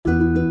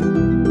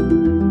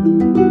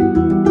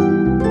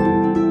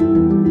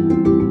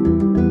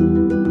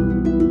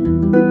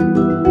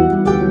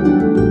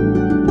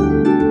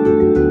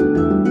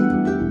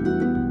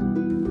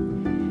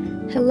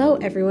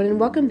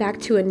welcome back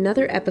to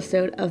another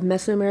episode of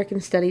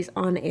Mesoamerican Studies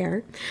on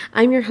Air.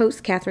 I'm your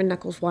host, Catherine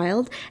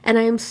Knuckles-Wild, and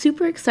I am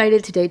super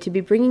excited today to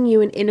be bringing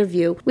you an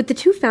interview with the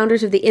two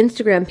founders of the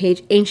Instagram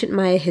page Ancient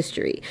Maya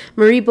History,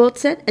 Marie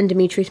Botzet and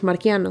Dimitris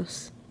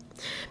Markianos.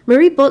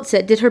 Marie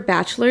Botzet did her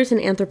bachelor's in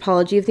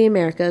anthropology of the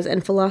Americas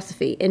and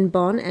philosophy in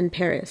Bonn and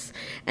Paris,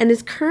 and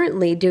is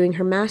currently doing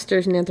her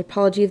master's in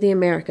anthropology of the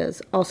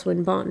Americas, also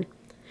in Bonn.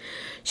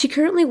 She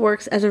currently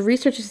works as a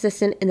research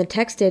assistant in the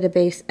Text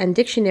Database and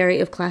Dictionary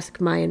of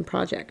Classic Mayan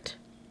project.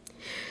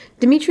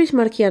 Dimitris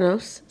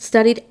Markianos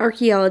studied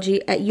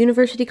archaeology at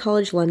University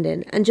College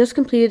London and just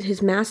completed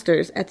his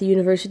master's at the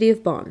University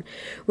of Bonn,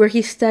 where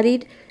he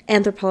studied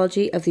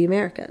anthropology of the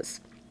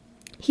Americas.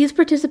 He has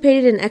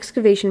participated in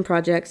excavation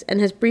projects and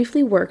has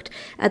briefly worked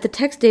at the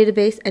Text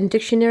Database and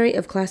Dictionary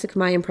of Classic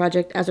Mayan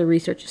project as a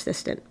research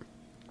assistant.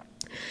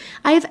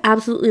 I have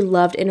absolutely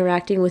loved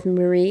interacting with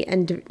Marie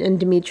and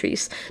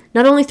Dimitris,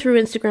 not only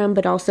through Instagram,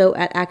 but also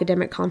at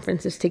academic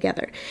conferences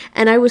together.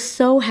 And I was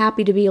so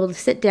happy to be able to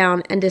sit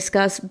down and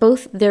discuss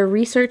both their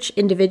research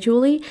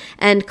individually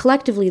and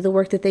collectively the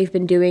work that they've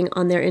been doing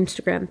on their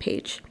Instagram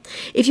page.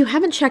 If you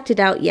haven't checked it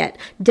out yet,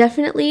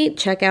 definitely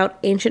check out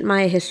Ancient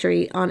Maya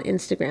History on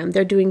Instagram.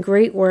 They're doing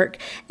great work,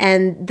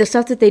 and the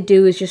stuff that they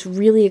do is just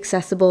really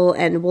accessible,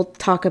 and we'll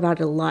talk about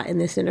it a lot in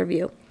this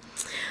interview.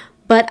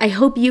 But I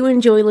hope you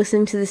enjoy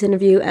listening to this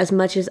interview as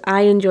much as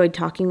I enjoyed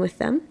talking with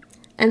them.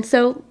 And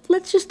so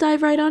let's just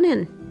dive right on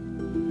in.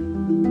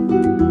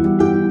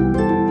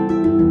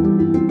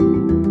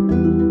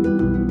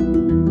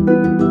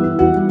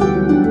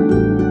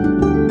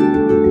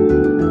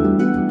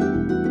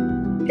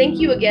 Thank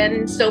you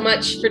again so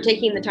much for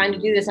taking the time to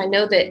do this. I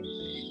know that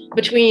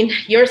between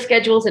your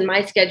schedules and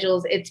my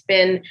schedules, it's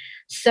been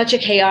such a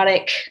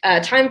chaotic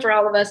time for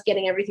all of us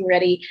getting everything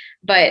ready.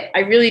 But I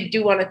really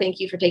do want to thank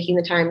you for taking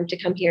the time to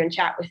come here and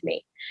chat with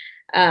me.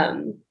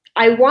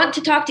 I want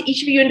to talk to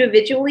each of you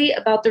individually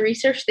about the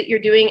research that you're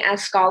doing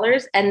as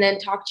scholars, and then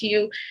talk to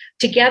you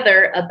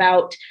together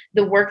about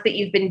the work that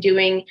you've been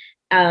doing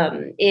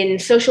in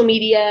social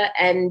media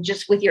and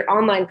just with your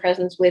online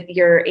presence with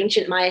your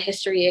Ancient Maya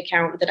History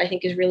account that I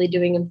think is really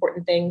doing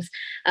important things,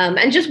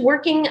 and just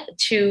working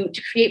to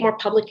create more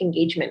public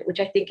engagement, which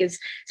I think is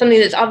something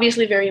that's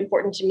obviously very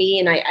important to me.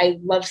 And I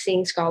love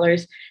seeing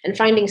scholars and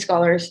finding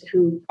scholars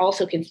who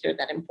also consider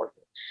that important.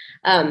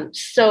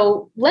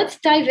 So let's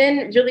dive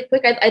in really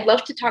quick. I'd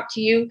love to talk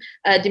to you,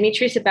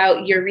 Dimitris,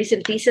 about your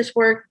recent thesis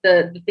work,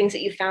 the things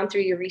that you found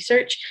through your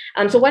research.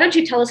 So why don't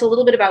you tell us a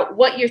little bit about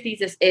what your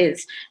thesis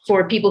is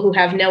for people who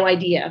have no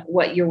idea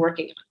what you're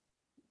working on?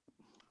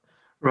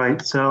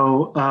 Right.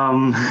 So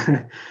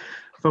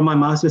for my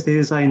master's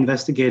thesis, I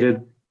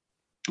investigated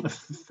a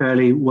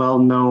fairly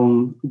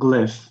well-known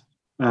glyph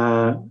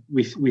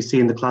we see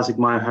in the classic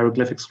Maya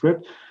hieroglyphic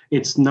script.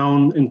 It's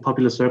known in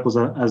popular circles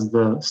as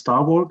the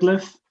Star Wars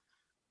glyph.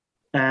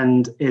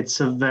 And it's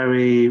a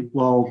very,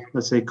 well,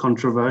 let's say,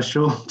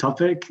 controversial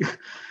topic.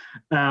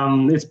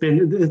 There's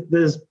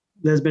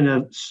been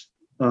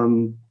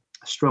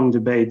a strong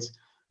debate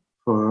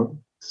for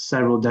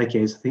several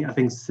decades. I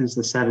think since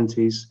the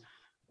 70s,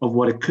 of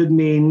what it could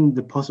mean,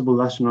 the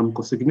possible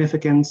astronomical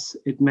significance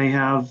it may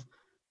have,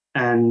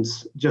 and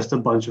just a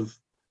bunch of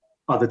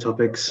other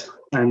topics.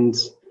 And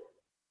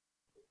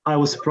I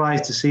was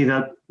surprised to see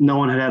that no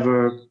one had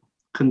ever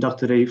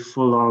conducted a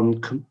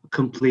full-on,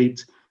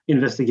 complete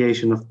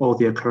investigation of all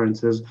the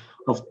occurrences,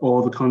 of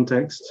all the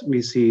contexts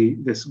we see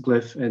this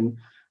glyph in.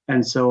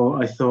 And so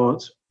I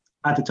thought,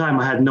 at the time,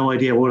 I had no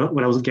idea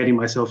what I was getting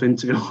myself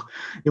into.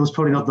 It was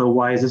probably not the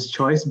wisest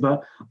choice,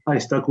 but I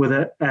stuck with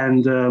it.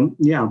 And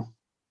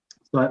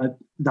so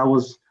that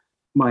was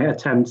my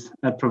attempt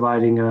at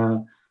providing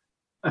an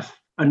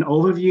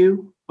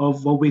overview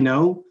of what we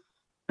know,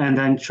 and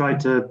then try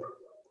to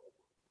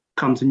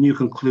come to new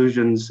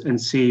conclusions and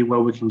see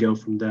where we can go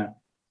from there.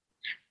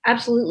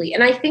 Absolutely.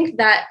 And I think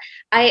that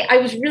I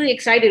was really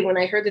excited when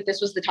I heard that this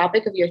was the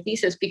topic of your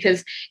thesis,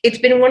 because it's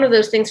been one of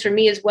those things for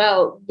me as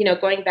well, you know,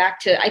 going back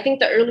to, I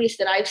think the earliest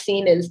that I've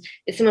seen is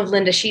some of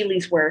Linda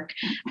Sheely's work,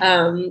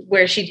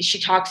 where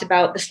she talks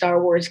about the Star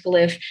Wars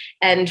glyph.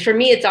 And for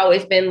me, it's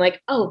always been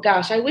like, oh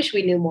gosh, I wish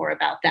we knew more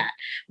about that.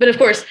 But of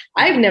course,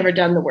 I've never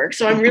done the work,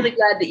 so I'm really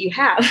glad that you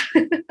have.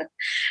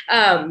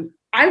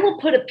 I will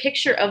put a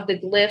picture of the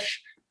glyph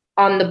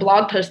on the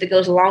blog post that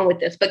goes along with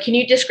this, but can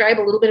you describe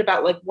a little bit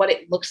about like what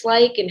it looks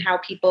like and how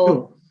people?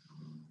 Sure.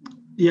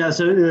 Yeah,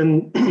 so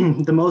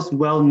the most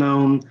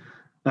well-known,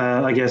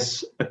 I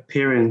guess,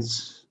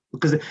 appearance,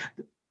 because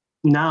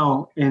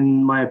now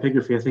in my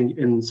epigraphy, I think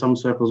in some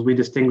circles, we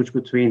distinguish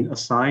between a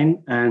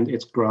sign and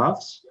its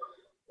graphs.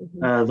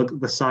 Mm-hmm.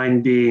 The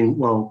sign being,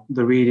 well,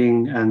 the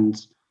reading and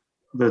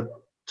the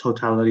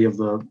totality of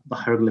the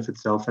hieroglyph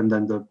itself, and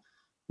then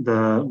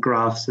the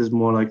graphs is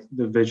more like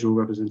the visual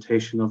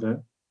representation of it,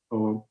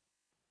 or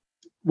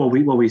what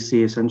we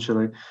see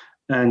essentially.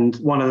 And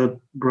one of the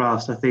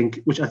graphs,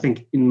 which I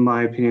think in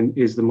my opinion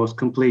is the most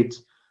complete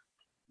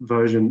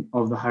version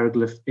of the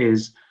hieroglyph,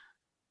 is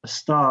a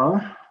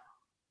star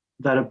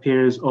that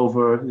appears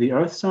over the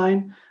Earth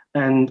sign,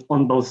 and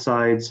on both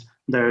sides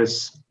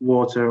there's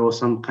water or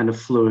some kind of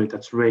fluid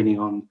that's raining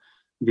on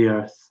the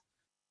earth.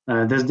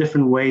 There's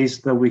different ways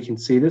that we can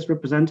see this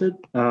represented.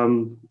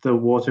 The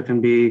water can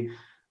be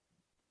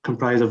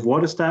comprised of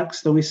water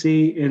stacks that we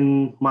see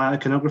in Maya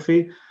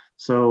iconography.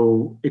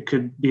 So it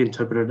could be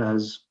interpreted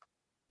as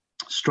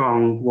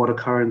strong water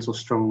currents or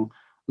strong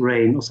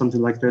rain or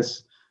something like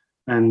this.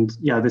 And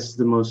yeah, this is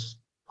the most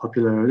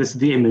popular, this is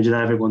the image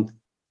that everyone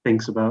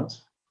thinks about.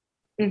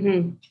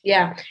 Mm-hmm.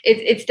 Yeah,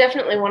 it's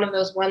definitely one of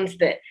those ones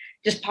that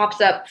just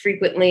pops up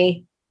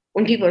frequently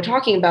when people are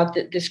talking about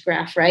this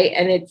graph, right?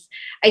 And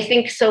I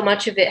think so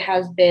much of it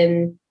has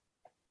been,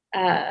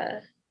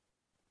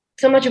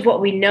 so much of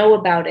what we know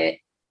about it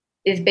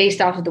is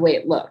based off of the way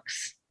it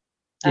looks.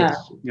 Yes.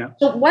 Yeah.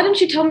 So why don't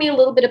you tell me a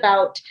little bit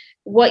about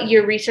what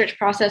your research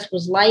process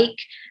was like,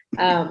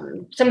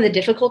 some of the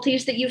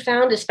difficulties that you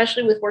found,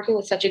 especially with working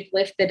with such a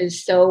glyph that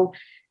is so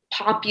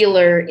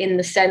popular in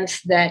the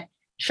sense that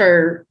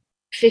for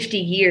 50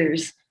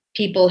 years,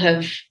 people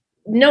have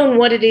known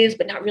what it is,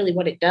 but not really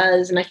what it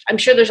does. And I'm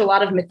sure there's a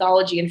lot of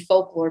mythology and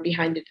folklore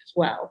behind it as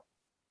well.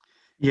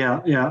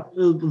 Yeah, yeah.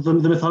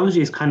 The mythology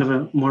is kind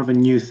of more of a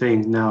new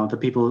thing now that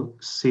people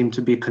seem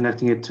to be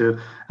connecting it to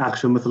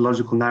actual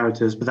mythological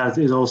narratives, but that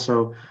is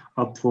also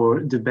up for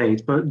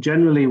debate. But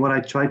generally, what I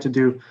try to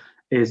do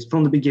is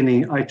from the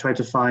beginning, I try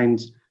to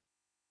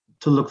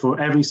look for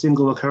every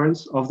single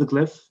occurrence of the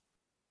glyph,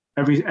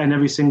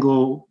 every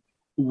single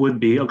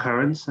would-be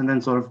occurrence, and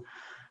then sort of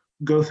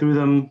go through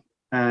them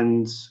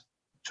and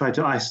try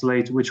to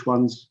isolate which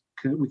ones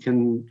we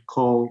can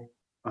call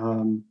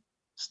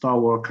Star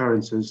Wars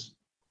occurrences.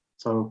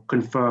 So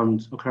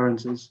confirmed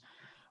occurrences.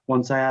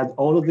 Once I had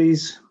all of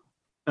these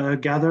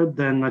gathered,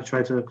 then I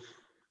try to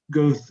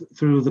go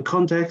through the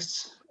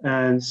contexts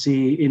and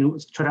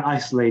try to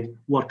isolate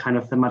what kind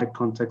of thematic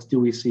context do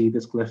we see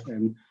this glyph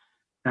in.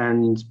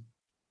 And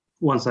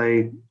once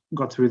I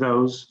got through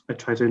those, I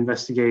try to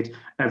investigate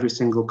every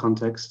single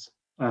context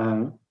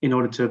in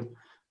order to,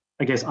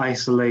 I guess,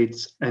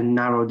 isolate and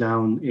narrow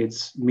down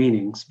its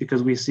meanings,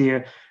 because we see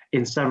it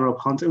in several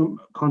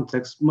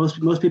contexts. Most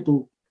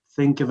people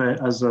think of it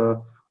as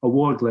a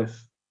war glyph.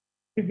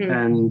 Mm-hmm.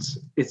 And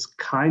it's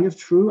kind of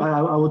true.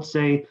 I would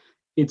say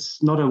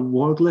it's not a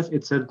war glyph,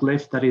 it's a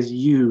glyph that is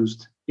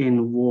used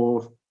in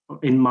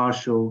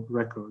martial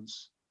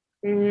records.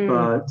 Mm.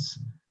 But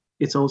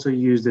it's also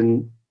used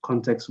in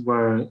contexts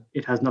where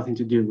it has nothing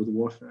to do with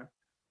warfare.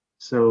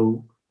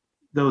 So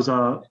those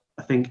are,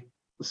 I think,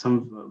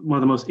 one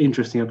of the most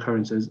interesting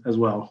occurrences as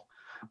well.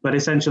 But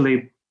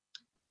essentially,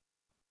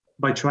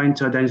 by trying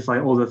to identify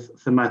all the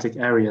thematic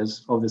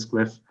areas of this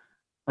glyph,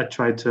 I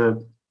tried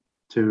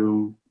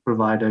to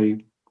provide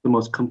the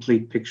most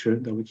complete picture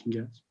that we can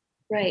get.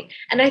 Right.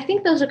 And I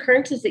think those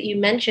occurrences that you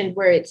mentioned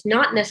where it's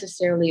not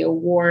necessarily a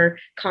war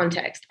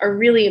context are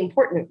really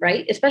important,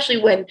 right?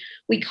 Especially when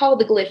we call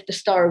the glyph the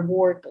Star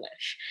War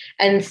glyph.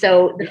 And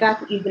so the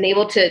fact that you've been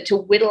able to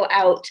whittle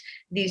out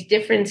these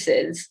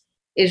differences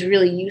is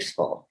really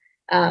useful.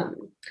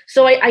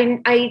 So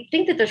I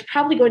think that there's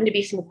probably going to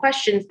be some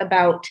questions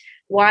about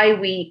why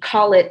we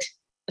call it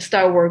a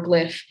Star War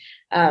glyph,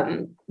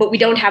 but we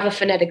don't have a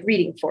phonetic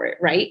reading for it,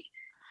 right?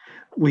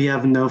 We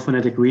have no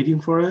phonetic reading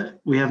for it.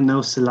 We have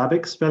no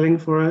syllabic spelling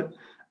for it.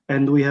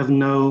 And we have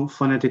no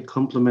phonetic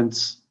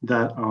complements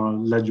that are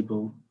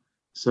legible.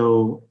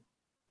 So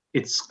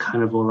it's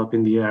kind of all up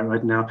in the air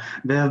right now.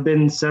 There have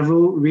been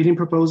several reading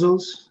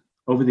proposals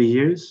over the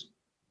years,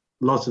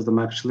 lots of them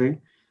actually.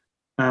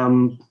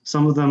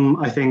 Some of them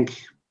I think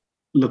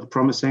look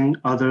promising,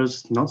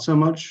 others not so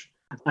much.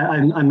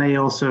 I may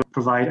also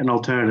provide an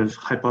alternative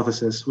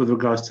hypothesis with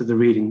regards to the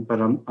reading, but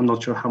I'm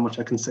not sure how much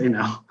I can say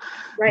now.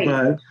 Right.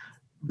 But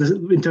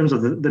in terms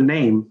of the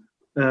name,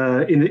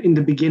 in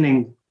the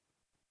beginning,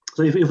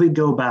 so if we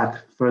go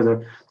back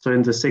further, so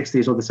in the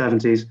 60s or the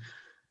 70s,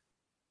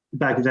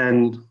 back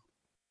then,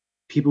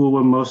 people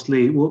were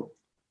mostly,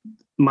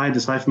 Maya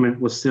decipherment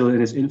was still in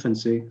its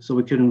infancy, so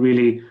we couldn't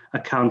really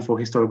account for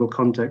historical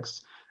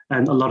context.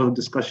 And a lot of the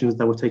discussions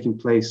that were taking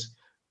place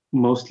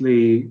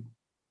mostly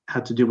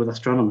had to do with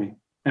astronomy.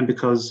 And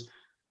because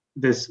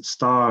this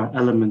star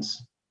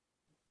elements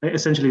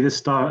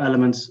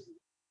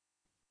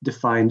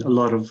defined a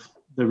lot of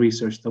the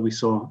research that we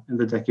saw in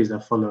the decades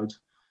that followed.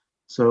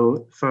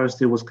 So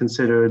first it was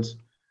considered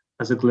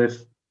as a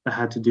glyph that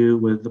had to do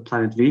with the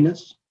planet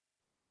Venus.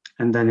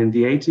 And then in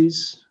the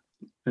 80s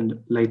and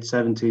late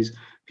 70s,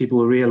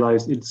 people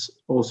realized it's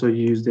also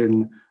used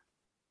in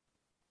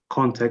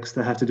contexts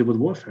that have to do with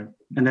warfare.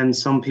 And then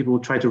some people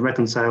tried to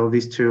reconcile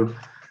these two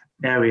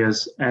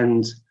areas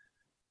and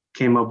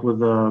came up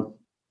with a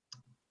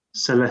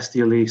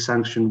celestially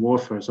sanctioned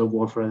warfare. So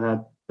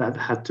warfare that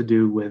had to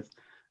do with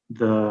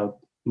the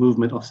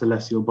movement of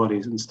celestial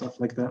bodies and stuff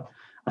like that.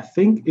 I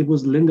think it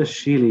was Linda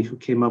Sheely who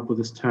came up with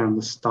this term,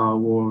 the Star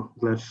War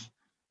glyph.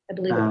 I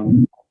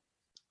believe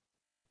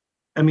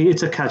I mean,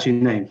 it's a catchy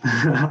name.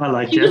 I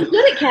like it. She was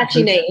good at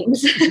catchy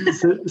names.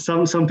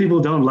 Some people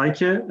don't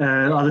like it.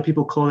 Other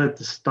people call it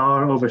the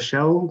Star over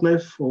Shell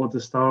glyph or the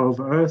Star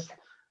over Earth.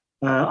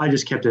 I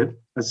just kept it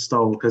as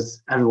Star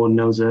because everyone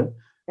knows it.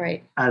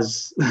 Right.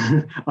 as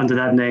under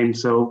that name.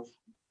 So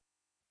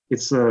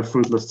it's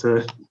fruitless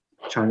to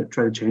try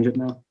to change it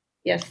now.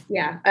 Yes,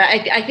 yeah.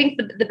 I think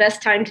the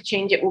best time to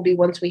change it will be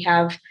once we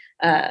have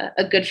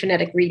a good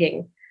phonetic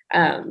reading.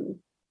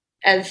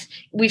 As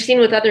we've seen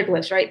with other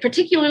glyphs, right?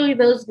 Particularly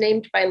those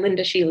named by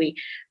Linda Sheely.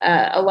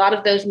 A lot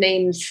of those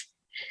names,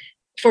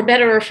 for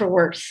better or for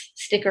worse,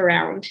 stick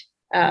around.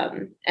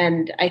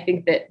 And I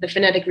think that the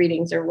phonetic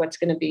readings are what's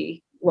going to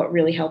be what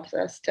really helps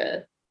us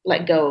to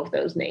let go of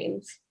those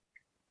names.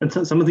 And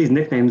so some of these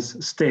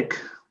nicknames stick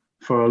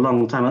for a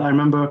long time. I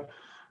remember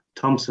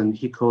Thompson,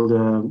 he called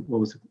what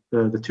was it,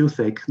 the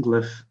toothache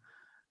glyph,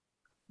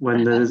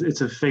 when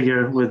it's a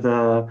figure with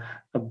a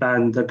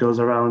band that goes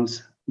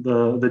around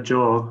the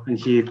jaw, and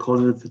he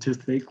called it the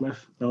toothache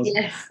glyph. That was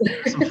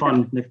some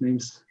fun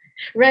nicknames.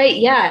 Right.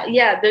 Yeah.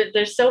 Yeah.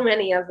 There's so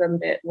many of them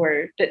that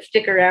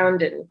stick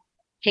around and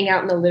hang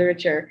out in the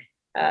literature.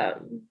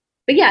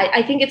 But yeah,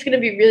 I think it's going to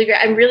be really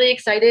great. I'm really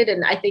excited,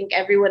 and I think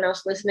everyone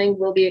else listening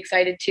will be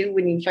excited too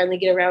when you finally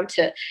get around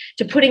to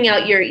putting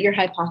out your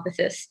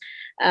hypothesis.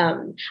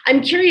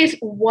 I'm curious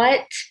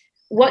what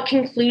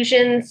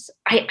conclusions.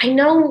 I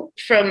know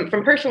from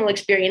personal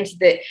experience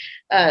that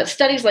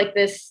studies like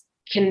this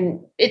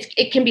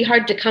it can be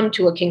hard to come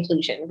to a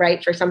conclusion,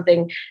 right, for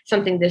something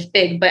this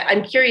big. But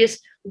I'm curious,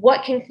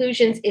 what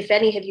conclusions, if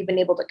any, have you been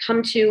able to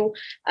come to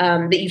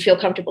that you feel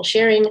comfortable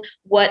sharing?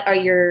 What are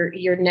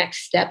your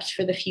next steps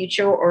for the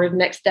future, or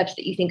next steps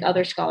that you think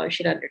other scholars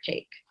should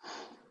undertake?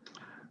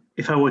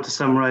 If I were to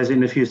summarize it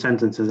in a few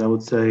sentences, I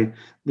would say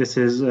this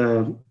is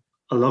a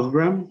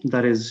logogram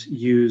that is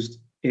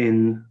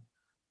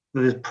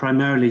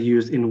primarily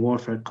used in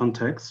warfare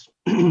contexts.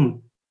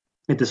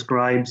 It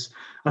describes,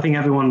 I think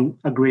everyone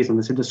agrees on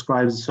this, it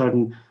describes a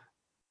certain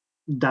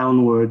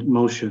downward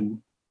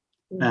motion.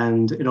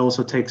 And it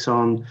also takes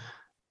on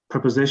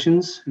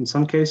prepositions in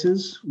some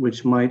cases,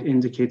 which might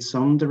indicate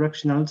some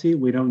directionality.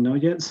 We don't know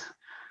yet.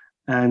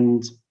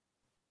 And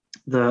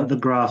the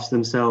graphs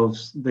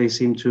themselves, they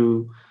seem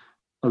to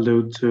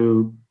allude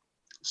to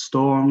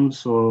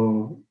storms,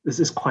 or this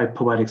is quite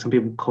poetic. Some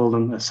people call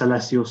them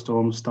celestial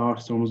storms, star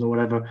storms, or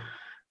whatever.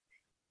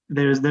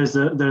 There's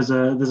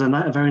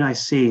a very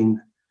nice scene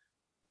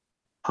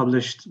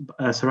published,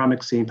 a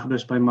ceramic scene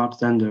published by Mark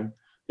Zender.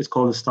 It's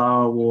called the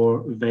Star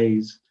War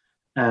Vase,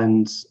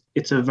 and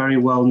it's a very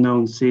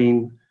well-known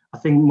scene. I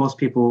think most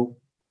people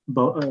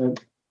know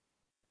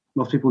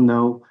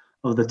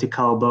of the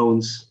Tikal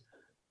Bones,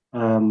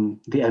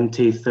 the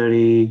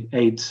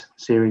MT-38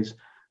 series,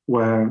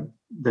 where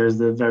there's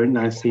the very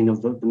nice scene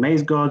of the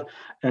maize god,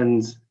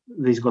 and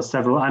he's got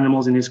several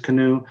animals in his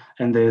canoe,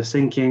 and they're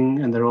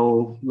sinking, and they're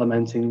all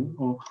lamenting.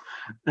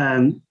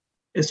 So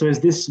it's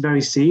this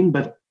very scene,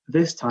 but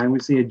this time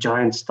we see a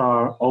giant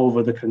star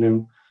over the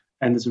canoe,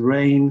 and there's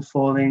rain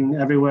falling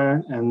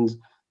everywhere, and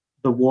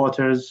the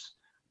waters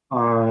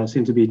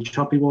seem to be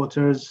choppy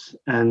waters,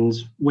 and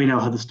we know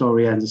how the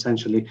story ends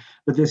essentially.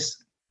 But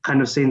this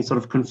kind of scene sort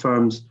of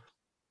confirms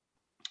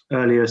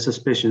earlier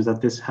suspicions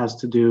that this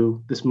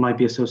might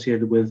be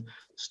associated with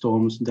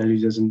storms,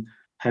 deluges, and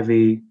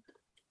heavy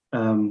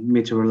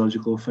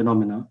meteorological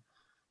phenomena.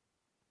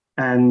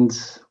 And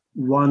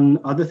one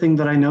other thing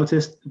that I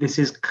noticed, this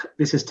is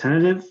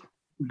tentative,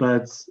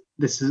 but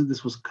this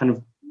was kind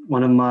of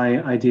one of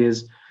my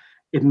ideas.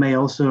 It may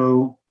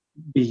also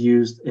be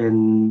used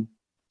in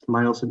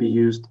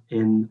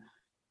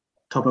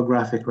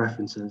topographic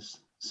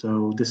references,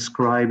 so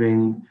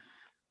describing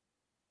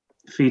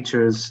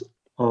features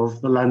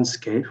of the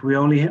landscape. We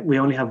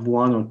only have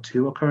one or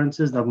two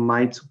occurrences that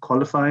might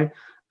qualify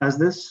as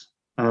this.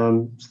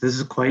 So this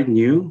is quite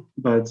new,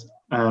 but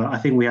I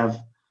think we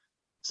have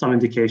some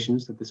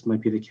indications that this might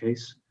be the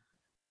case.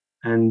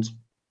 And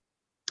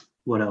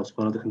what else?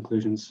 What other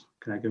conclusions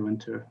can I go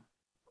into?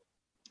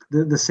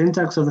 The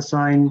syntax of the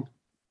sign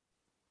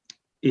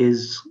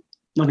is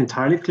not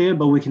entirely clear,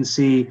 but we can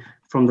see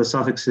from the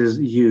suffixes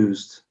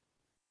used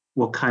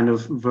what kind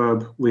of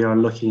verb we are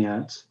looking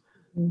at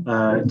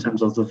in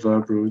terms of the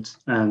verb root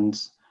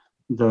and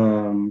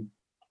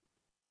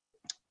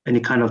any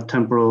kind of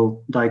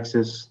temporal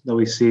deixis that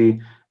we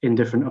see in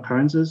different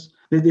occurrences.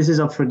 This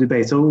is up for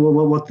debate. So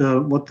what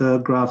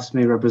the graphs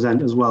may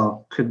represent as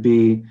well could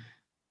be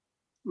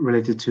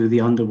related to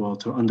the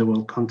underworld or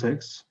underworld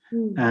contexts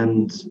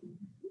and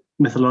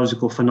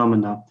mythological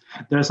phenomena.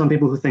 There are some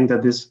people who think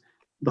that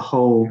the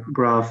whole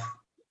graph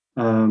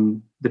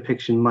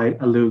depiction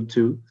might allude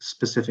to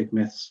specific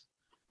myths.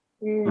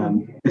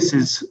 This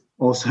is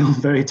also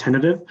very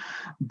tentative,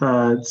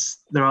 but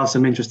there are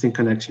some interesting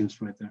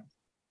connections right there.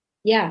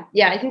 Yeah,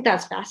 I think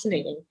that's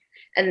fascinating.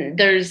 And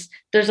there's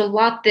a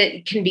lot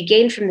that can be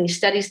gained from these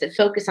studies that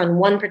focus on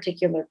one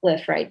particular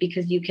glyph, right?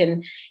 Because you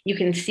can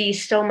see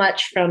so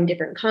much from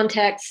different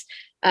contexts,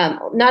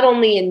 not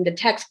only in the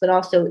text, but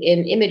also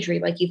in imagery,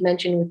 like you've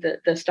mentioned with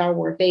the Star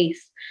Wars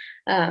vase,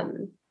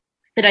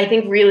 that I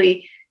think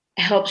really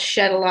helps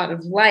shed a lot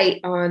of light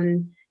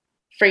on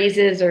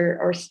phrases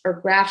or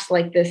graphs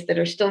like this that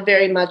are still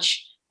very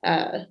much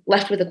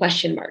left with a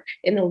question mark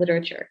in the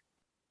literature.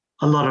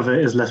 a lot of it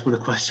is left with a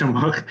question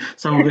mark.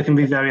 Some of it can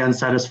be very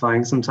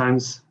unsatisfying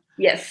sometimes.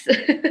 Yes.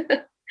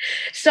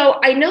 So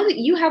I know that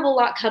you have a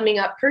lot coming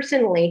up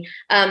personally,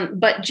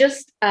 but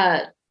just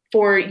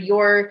for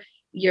your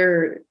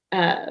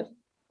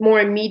more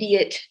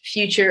immediate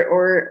future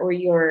or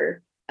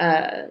your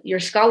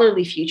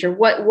scholarly future,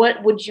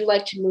 what would you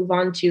like to move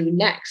on to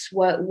next?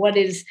 What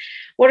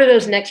are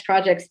those next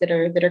projects that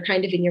are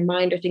kind of in your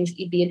mind, or things that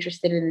you'd be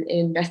interested in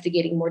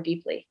investigating more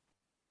deeply?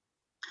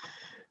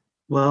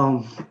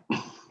 Well,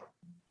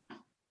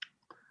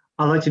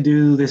 I like to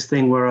do this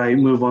thing where I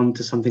move on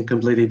to something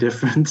completely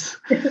different,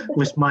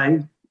 which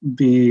might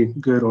be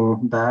good or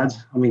bad.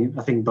 I mean,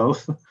 I think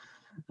both.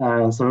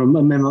 So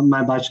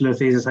my bachelor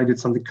thesis, I did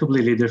something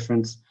completely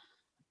different.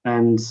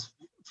 And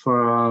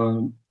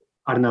for,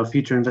 I don't know,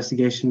 future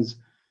investigations,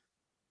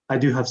 I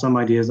do have some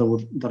ideas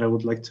that I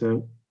would like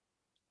to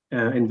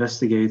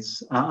investigate.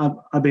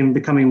 I've been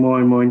becoming more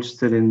and more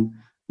interested in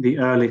the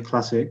early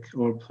classic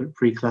or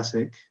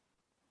pre-classic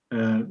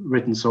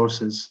written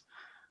sources,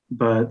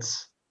 but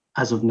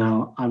as of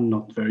now, I'm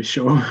not very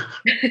sure.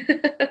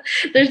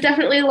 There's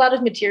definitely a lot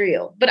of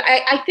material, but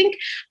I think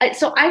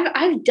so.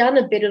 I've done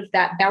a bit of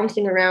that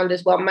bouncing around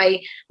as well.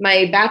 My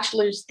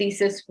bachelor's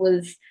thesis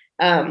was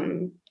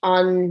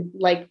on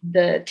like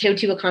the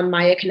Teotihuacan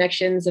Maya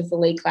connections of the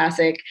late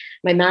classic.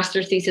 My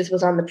master's thesis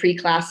was on the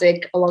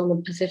pre-classic along the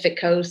Pacific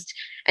coast,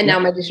 and now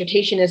my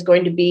dissertation is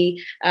going to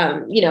be,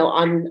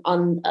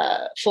 on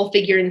full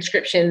figure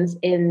inscriptions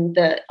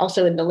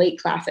also in the late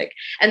classic.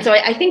 And so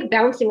I think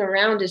bouncing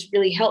around is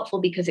really helpful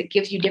because it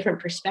gives you different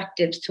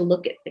perspectives to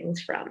look at things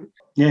from.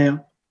 Yeah,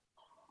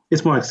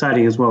 it's more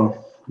exciting as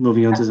well,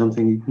 moving on to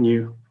something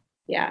new.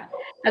 Yeah,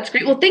 that's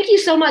great. Well, thank you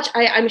so much.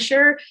 I'm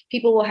sure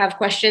people will have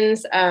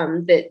questions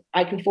that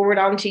I can forward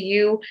on to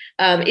you.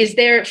 Is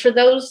there, for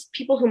those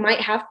people who might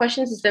have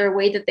questions, is there a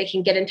way that they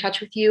can get in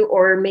touch with you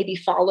or maybe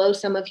follow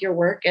some of your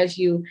work as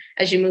you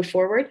move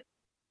forward?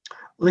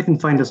 Well, they can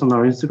find us on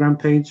our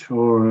Instagram page,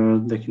 or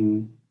they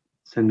can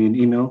send me an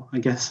email, I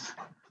guess.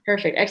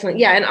 Perfect. Excellent.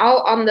 Yeah. And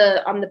I'll on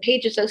the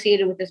page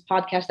associated with this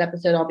podcast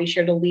episode, I'll be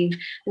sure to leave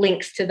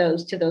links to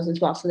those as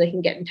well, so they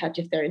can get in touch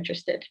if they're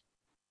interested.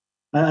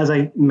 As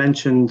I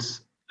mentioned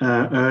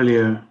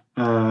earlier,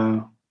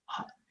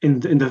 in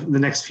the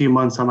next few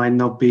months, I might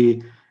not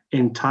be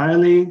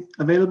entirely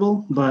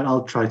available, but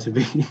I'll try to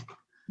be.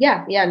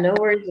 Yeah, no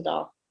worries at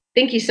all.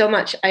 Thank you so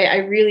much. I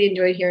really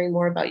enjoyed hearing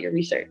more about your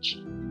research.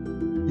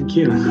 Thank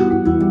you.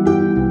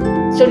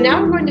 So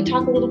now we're going to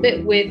talk a little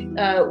bit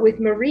with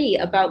Marie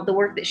about the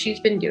work that she's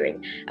been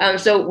doing.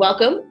 So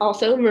welcome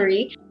also,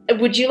 Marie.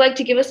 Would you like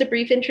to give us a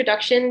brief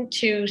introduction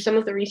to some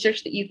of the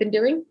research that you've been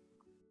doing?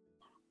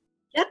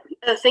 Yeah,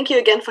 thank you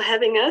again for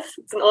having us.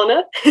 It's an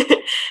honor.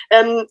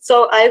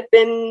 So I've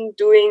been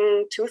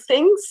doing two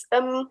things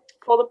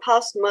for the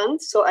past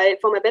month. So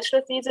for my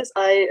bachelor thesis,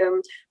 I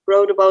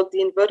wrote about the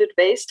inverted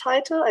vase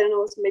title. I don't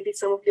know, maybe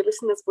some of your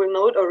listeners will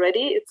know it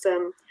already.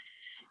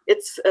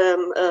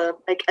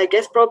 I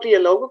guess probably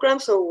a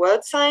logogram, so a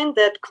word sign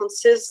that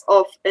consists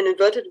of an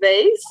inverted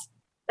vase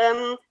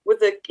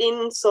with an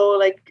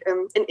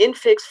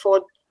infix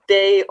for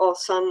day or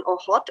sun or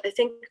hot. I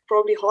think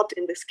probably hot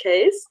in this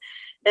case.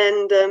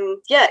 And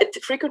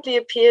it frequently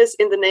appears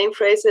in the name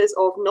phrases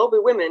of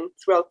noble women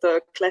throughout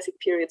the classic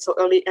period. So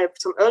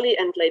some early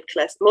and late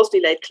classic,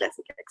 mostly late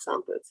classic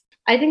examples.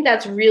 I think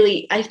that's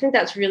really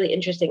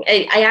interesting.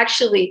 I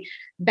actually,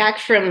 back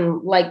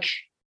from like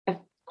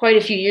quite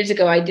a few years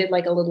ago, I did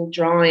like a little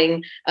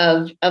drawing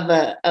of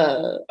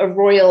a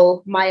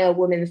royal Maya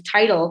woman's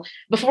title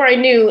before I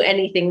knew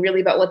anything really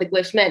about what the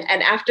glyphs meant.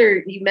 And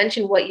after you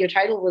mentioned what your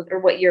title was or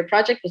what your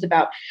project was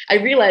about, I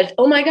realized,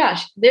 oh my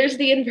gosh, there's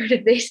the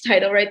inverted vase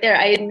title right there.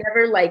 I had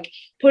never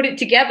put it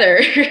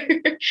together.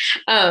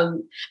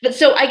 But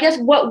so I guess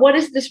what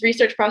does this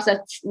research process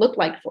look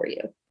like for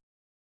you?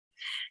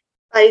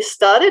 I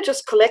started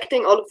just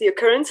collecting all of the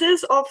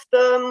occurrences of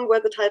where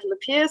the title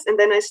appears, and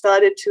then I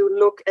started to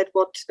look at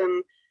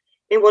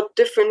in what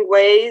different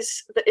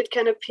ways that it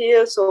can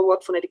appear. So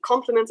what phonetic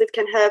complements it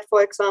can have,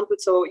 for example.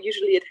 So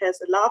usually it has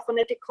a la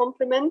phonetic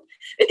complement.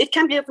 It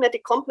can be a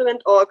phonetic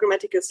complement or a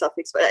grammatical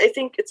suffix, but I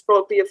think it's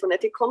probably a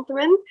phonetic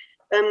complement.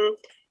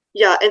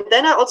 And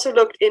then I also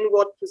looked in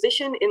what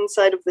position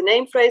inside of the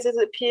name phrases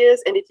it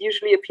appears, and it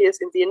usually appears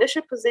in the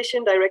initial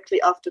position directly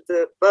after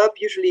the verb,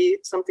 usually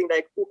something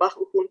like ubach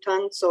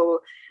uhuntan,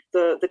 so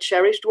the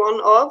cherished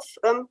one of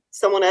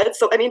someone else.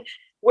 So I mean,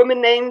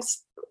 women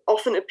names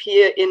often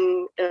appear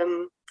in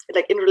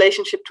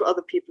relationship to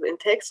other people in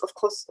text. Of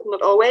course,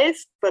 not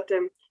always, but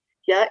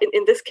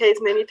in this case,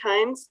 many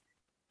times.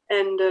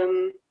 And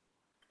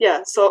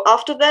so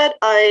after that,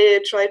 I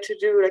tried to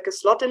do like a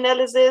slot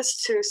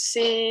analysis to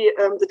see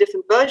the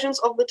different versions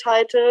of the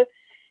title,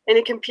 and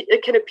it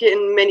can appear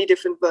in many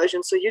different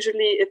versions. So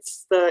usually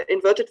it's the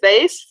inverted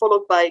vase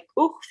followed by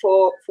uch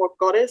for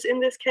goddess in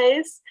this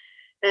case,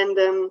 and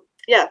then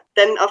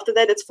after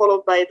that it's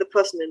followed by the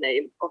personal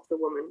name of the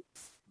woman.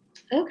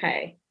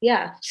 Okay,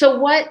 yeah. So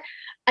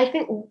I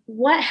think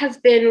what has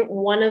been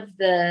one of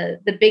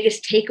the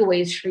biggest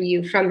takeaways for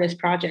you from this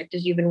project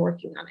as you've been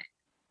working on it?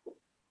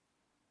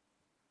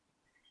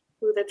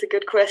 Ooh, that's a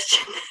good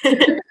question.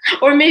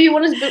 Or maybe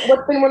what's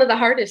been one of the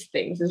hardest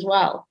things as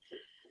well?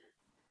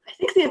 I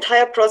think the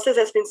entire process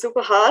has been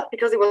super hard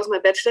because it was my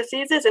bachelor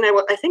thesis, and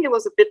I think it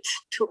was a bit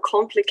too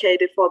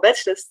complicated for a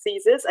bachelor's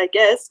thesis, I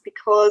guess,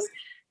 because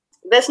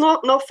there's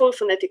no full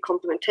phonetic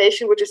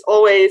complementation, which is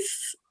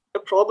always a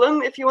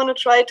problem if you want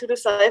to try to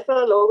decipher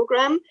a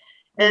logogram.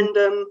 And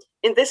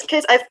in this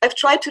case, I've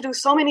tried to do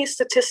so many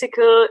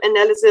statistical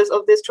analysis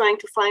of this, trying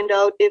to find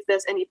out if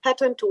there's any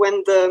pattern to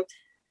when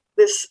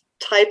this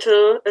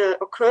title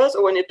occurs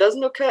or when it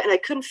doesn't occur, and I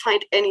couldn't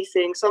find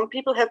anything. Some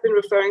people have been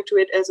referring to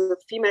it as a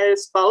female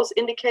spouse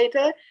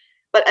indicator,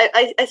 but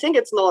I think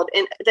it's not.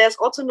 And there's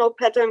also no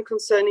pattern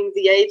concerning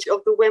the age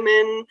of the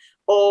women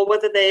or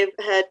whether they've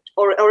had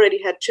or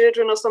already had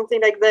children or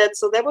something like that.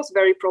 So that was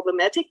very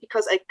problematic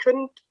because I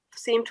couldn't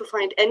seem to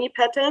find any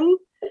pattern.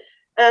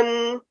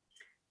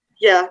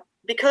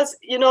 Because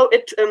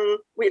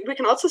we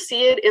can also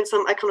see it in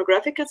some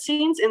iconographical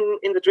scenes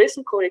in the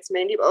Dresden Codex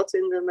mainly, but also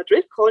in the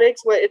Madrid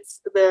Codex, where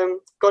it's the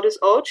goddess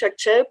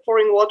Chakchel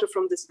pouring water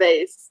from this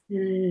vase.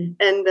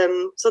 And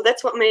so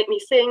that's what made me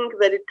think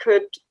that it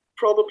could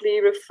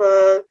probably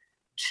refer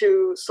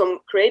to some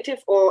creative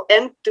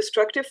and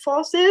destructive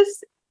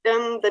forces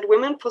that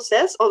women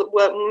possess or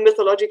were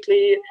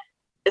mythologically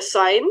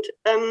assigned.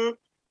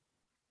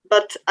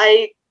 But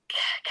I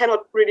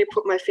cannot really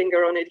put my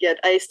finger on it yet.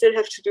 I still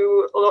have to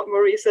do a lot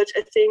more research,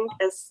 I think,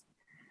 as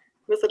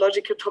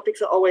mythological topics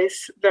are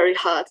always very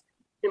hard,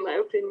 in my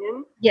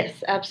opinion.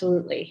 Yes,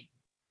 absolutely.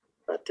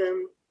 But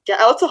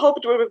I also hope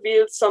it will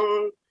reveal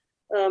some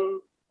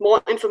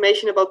more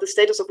information about the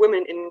status of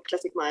women in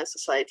classic Maya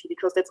society,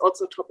 because that's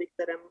also a topic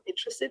that I'm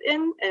interested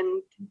in.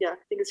 And I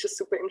think it's just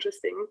super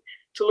interesting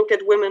to look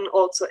at women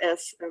also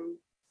as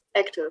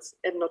actors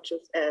and not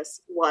just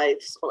as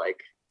wives or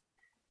like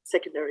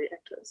secondary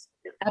actors.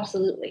 Yeah.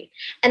 Absolutely.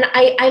 And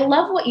I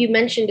love what you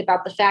mentioned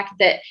about the fact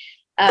that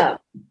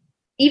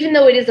even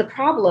though it is a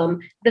problem,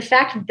 the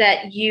fact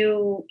that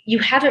you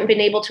haven't been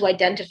able to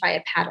identify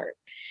a pattern.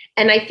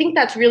 And I think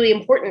that's really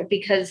important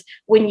because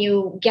when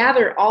you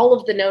gather all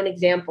of the known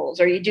examples,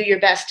 or you do your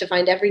best to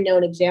find every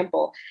known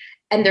example,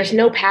 and there's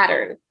no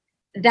pattern,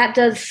 that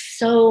does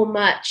so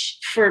much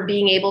for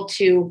being able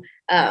to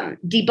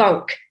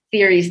debunk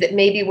theories that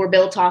maybe were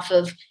built off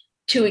of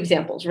two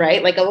examples,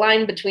 right? Like a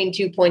line between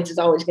 2 points is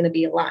always going to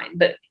be a line,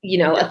 but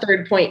a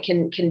third point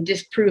can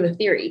disprove a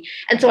theory.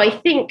 And so I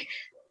think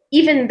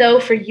even though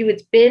for you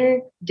it's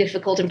been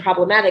difficult and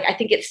problematic, I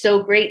think it's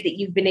so great that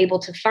you've been able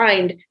to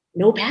find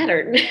no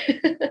pattern,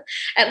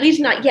 at least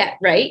not yet,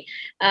 right?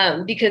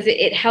 Because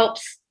it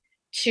helps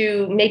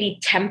to maybe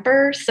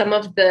temper some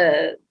of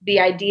the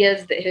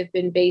ideas that have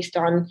been based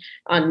on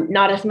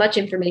not as much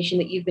information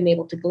that you've been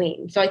able to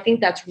glean. So I think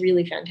that's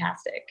really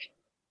fantastic.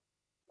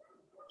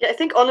 Yeah, I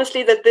think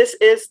honestly that this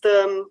is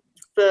the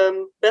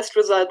best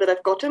result that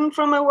I've gotten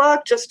from my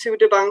work, just to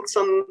debunk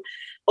some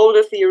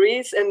older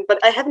theories. But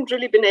I haven't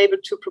really been able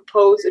to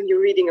propose a new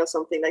reading or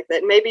something like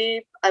that.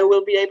 Maybe I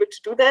will be able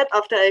to do that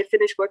after I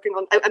finish working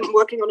on. I'm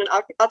working on an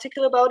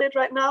article about it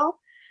right now,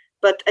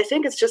 but I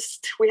think it's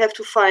just we have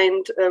to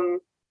find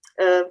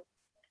a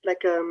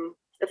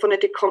full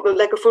phonetic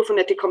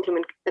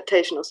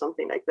complementation or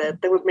something like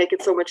that. That would make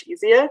it so much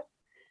easier.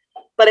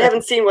 But I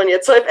haven't seen one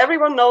yet. So if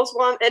anyone knows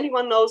one,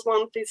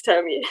 please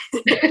tell me.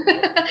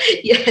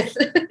 Yes,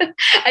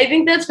 I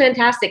think that's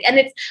fantastic.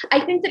 And I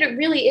think that it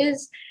really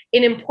is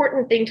an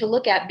important thing to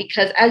look at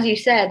because, as you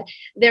said,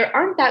 there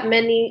aren't that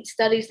many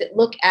studies that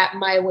look at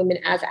Maya women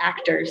as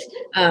actors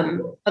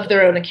of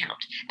their own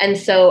account. And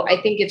so I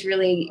think it's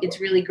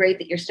really great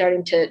that you're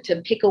starting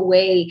to pick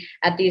away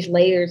at these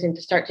layers and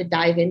to start to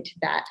dive into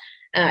that.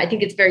 I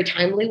think it's very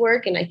timely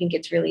work, and I think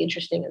it's really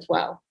interesting as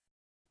well.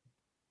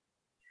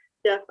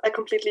 Yeah, I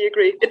completely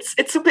agree.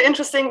 It's super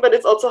interesting, but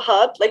it's also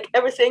hard, like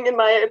everything in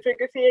Maya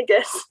epigraphy, I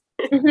guess.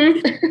 Mm-hmm.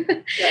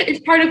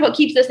 It's part of what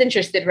keeps us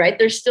interested, right?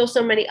 There's still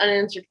so many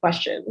unanswered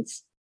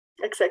questions.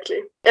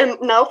 Exactly. And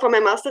now for my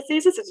master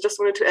thesis, I just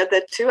wanted to add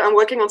that too. I'm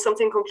working on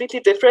something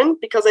completely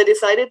different because I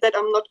decided that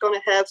I'm not going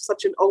to have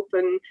such an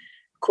open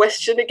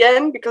question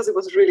again because it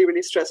was really,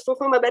 really stressful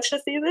for my bachelor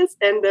thesis.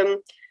 And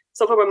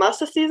so for my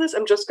master thesis,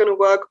 I'm just going to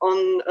work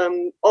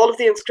on all of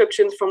the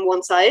inscriptions from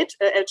one site,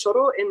 El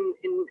Chorro in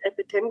El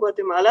Petén,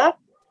 Guatemala.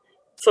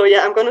 So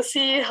yeah, I'm going to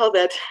see how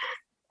that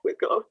will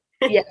go.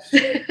 Yes,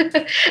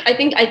 I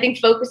think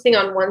focusing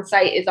on one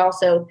site is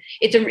also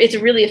it's a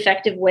really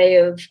effective way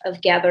of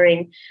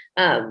gathering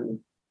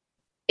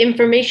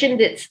information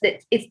that's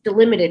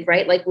delimited,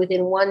 right? Like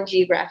within one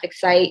geographic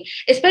site,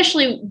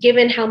 especially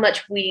given how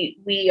much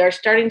we are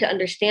starting to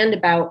understand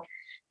about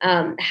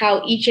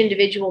how each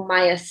individual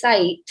Maya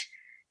site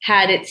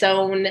had its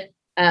own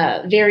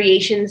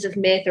variations of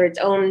myth or its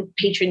own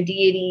patron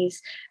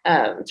deities.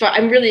 So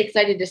I'm really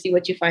excited to see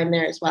what you find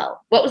there as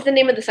well. What was the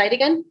name of the site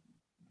again?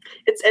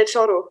 It's El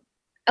Chorro.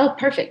 Oh,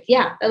 perfect.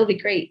 Yeah, that'll be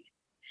great.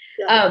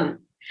 Yeah.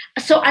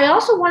 So I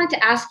also wanted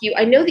to ask you,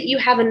 I know that you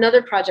have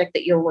another project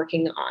that you're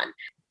working on.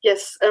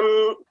 Yes,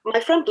 my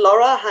friend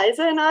Laura Heise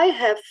and I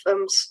have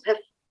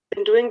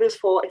been doing this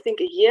for I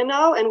think a year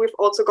now, and we've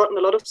also gotten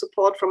a lot of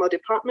support from our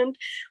department,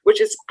 which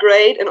is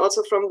great, and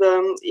also from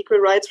the equal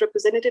rights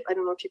representative. I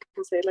don't know if you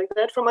can say it like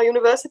that, from our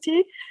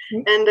university.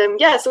 Mm-hmm.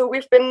 And so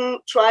we've been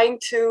trying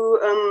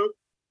to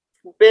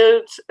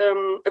build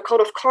a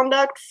code of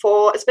conduct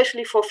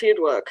especially for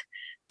fieldwork,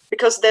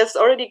 because there's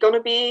already going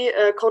to be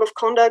a code of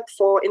conduct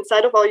for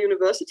inside of our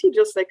university,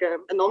 just like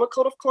a normal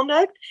code of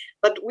conduct.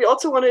 But we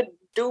also want to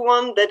do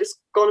one that is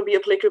going to be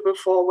applicable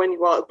for when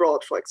you are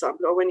abroad, for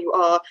example, or when you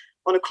are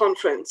on a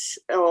conference,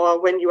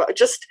 or when you are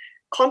just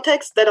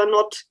contexts that are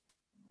not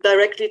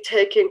directly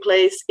taking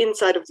place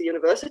inside of the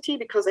university,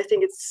 because I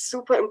think it's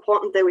super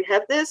important that we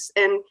have this.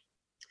 And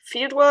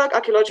fieldwork,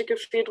 archaeological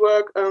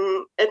fieldwork,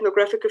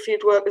 ethnographical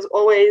fieldwork is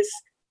always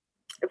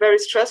a very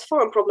stressful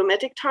and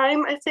problematic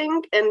time, I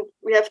think. And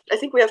I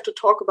think we have to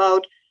talk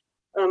about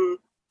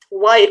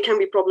why it can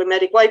be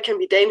problematic, why it can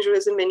be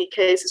dangerous in many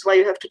cases, why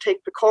you have to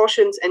take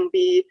precautions and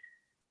be,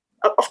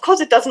 of course,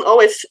 it doesn't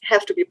always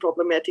have to be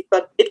problematic,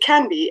 but it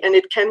can be, and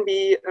it can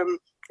be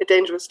a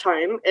dangerous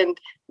time. And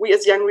we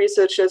as young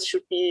researchers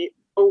should be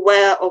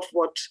aware of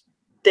what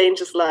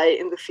dangers lie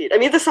in the field. I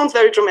mean, this sounds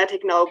very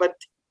dramatic now, but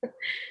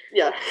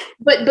yeah.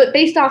 But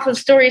based off of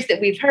stories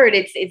that we've heard,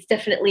 it's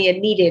definitely a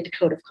needed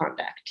code of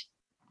conduct.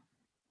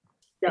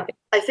 Yeah,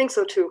 I think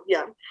so too.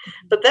 Yeah,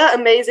 but there are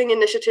amazing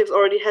initiatives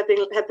already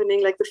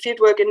happening, like the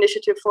Fieldwork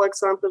Initiative, for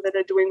example, that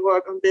are doing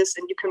work on this,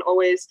 and you can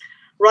always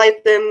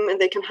write them, and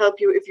they can help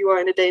you if you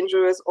are in a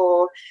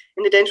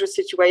dangerous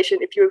situation,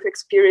 if you have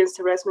experienced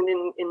harassment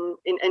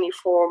in any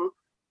form.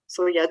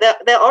 So yeah,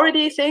 there are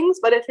already things,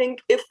 but I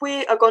think if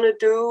we are going to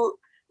do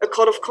a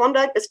code of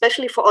conduct,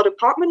 especially for our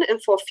department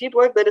and for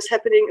fieldwork that is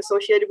happening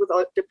associated with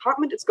our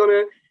department, it's going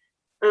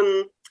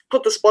to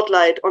put the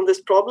spotlight on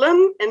this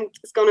problem, and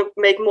it's going to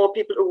make more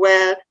people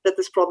aware that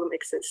this problem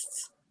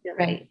exists. Yeah.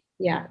 Right.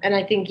 Yeah. And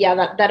I think,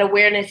 that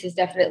awareness is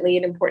definitely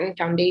an important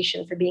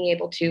foundation for being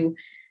able to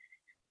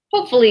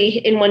hopefully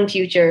in one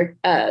future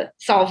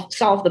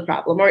solve the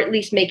problem, or at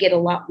least make it a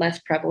lot less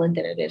prevalent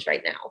than it is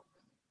right now.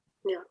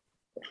 Yeah.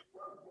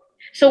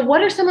 So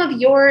what are some of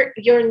your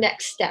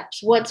next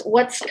steps?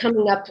 What's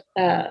coming up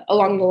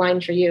along the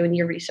line for you in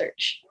your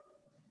research?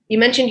 You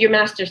mentioned your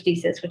master's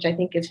thesis, which I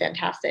think is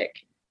fantastic.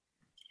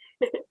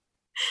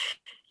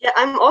 Yeah,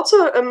 I'm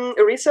also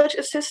a research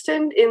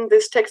assistant in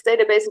this text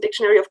database and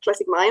dictionary of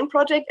classic Mayan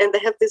project, and they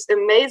have this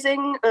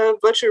amazing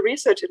virtual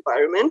research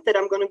environment that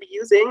I'm going to be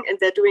using, and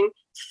they're doing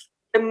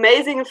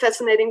amazing and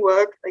fascinating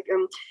work, like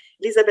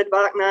Elisabeth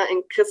Wagner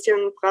and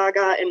Christian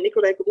Prager and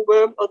Nikolai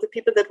Gruber, all the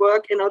people that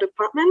work in our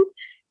department.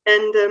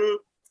 And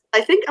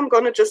I think I'm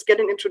going to just get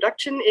an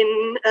introduction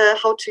in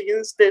how to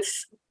use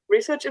this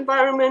research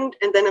environment,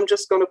 and then I'm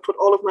just going to put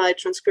all of my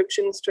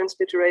transcriptions,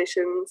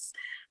 transliterations,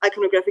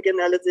 iconographic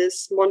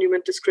analysis,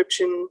 monument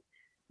description,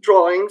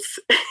 drawings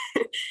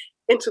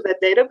into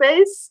that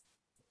database.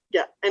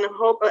 Yeah, and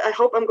I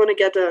hope I'm going to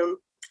get a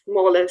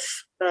more or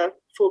less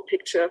full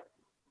picture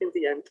in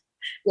the end.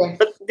 Yes.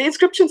 But the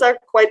inscriptions are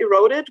quite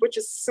eroded, which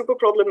is super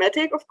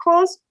problematic, of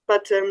course.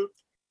 But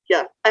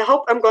I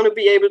hope I'm going to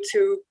be able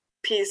to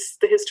piece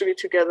the history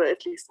together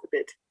at least a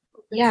bit.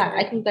 Yeah,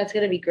 I think that's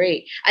going to be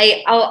great.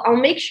 I'll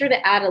make sure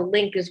to add a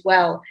link as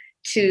well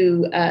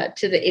to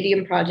the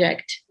Idiom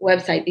Project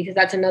website, because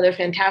that's another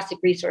fantastic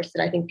resource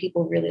that I think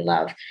people really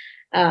love.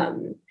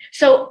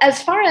 So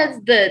as far as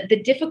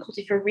the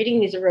difficulty for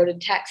reading these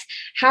eroded texts,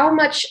 how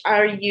much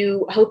are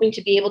you hoping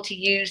to be able to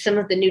use some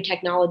of the new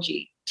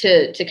technology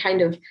to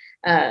kind of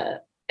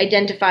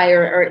identify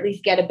or at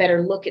least get a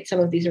better look at some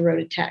of these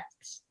eroded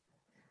texts?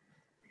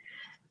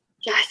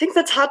 Yeah, I think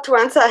that's hard to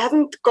answer. I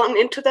haven't gotten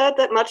into that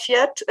much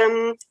yet.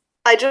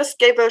 I just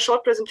gave a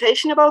short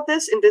presentation about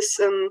this in this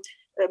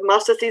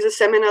master thesis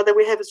seminar that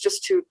we have. Is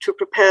just to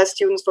prepare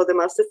students for the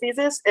master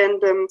thesis.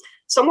 And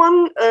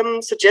someone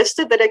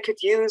suggested that I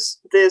could use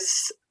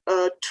this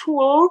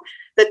tool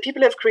that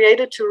people have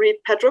created to read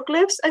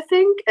petroglyphs, I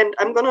think. And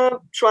I'm going to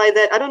try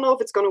that. I don't know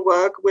if it's going to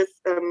work with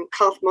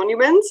carved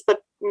monuments,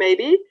 but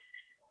maybe.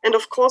 And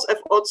of course,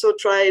 I've also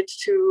tried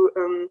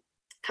to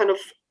kind of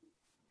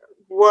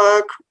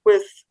work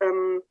with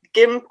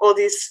GIMP or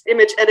these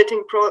image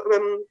editing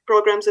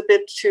programs a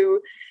bit to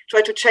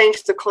try to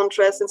change the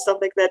contrast and stuff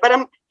like that. But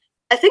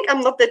I think I'm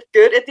not that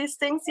good at these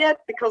things yet,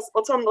 because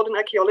also I'm not an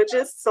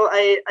archaeologist, so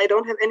I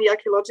don't have any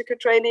archaeological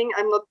training.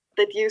 I'm not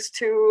that used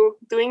to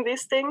doing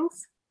these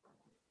things.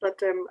 But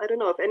I don't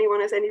know if anyone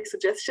has any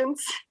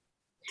suggestions.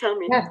 Tell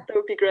me. Yeah. That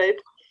would be great.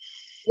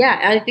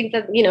 Yeah, I think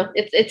that,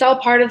 it's all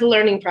part of the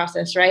learning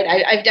process,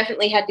 right? I've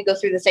definitely had to go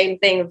through the same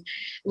thing of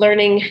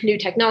learning new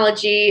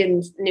technology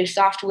and new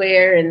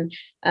software. And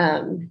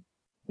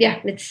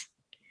it's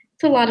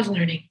a lot of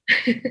learning.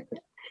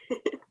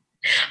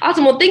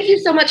 Awesome. Well, thank you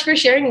so much for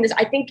sharing this.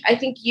 I think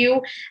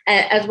you,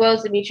 as well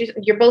as Dimitris,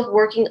 you're both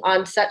working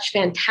on such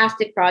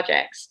fantastic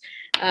projects.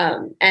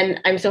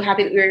 And I'm so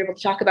happy that we were able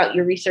to talk about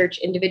your research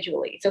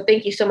individually. So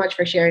thank you so much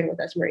for sharing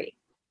with us, Marie.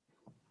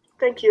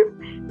 Thank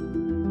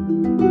you.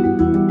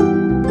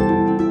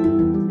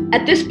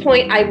 At this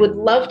point, I would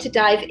love to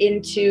dive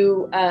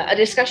into a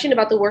discussion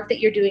about the work that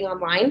you're doing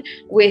online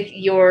with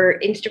your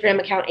Instagram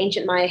account,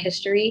 Ancient Maya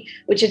History,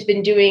 which has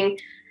been doing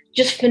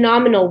just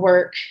phenomenal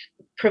work,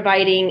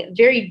 providing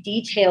very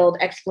detailed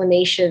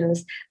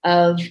explanations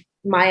of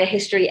Maya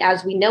history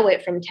as we know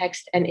it from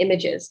text and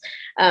images.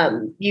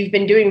 You've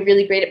been doing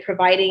really great at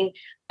providing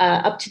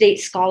up-to-date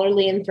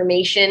scholarly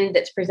information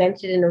that's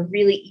presented in a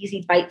really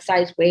easy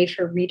bite-sized way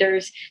for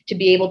readers to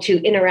be able to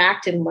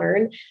interact and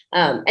learn.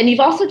 And you've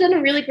also done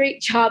a really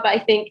great job, I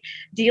think,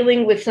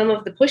 dealing with some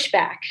of the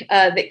pushback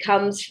that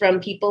comes from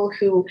people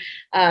who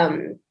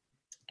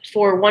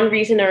for one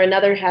reason or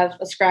another have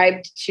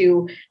ascribed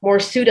to more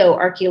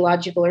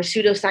pseudo-archaeological or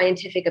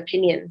pseudo-scientific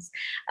opinions.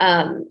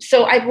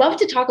 So I'd love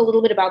to talk a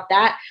little bit about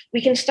that.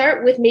 We can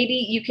start with, maybe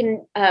you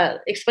can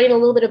explain a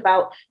little bit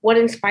about what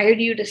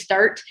inspired you to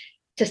start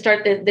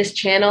this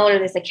channel or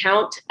this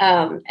account,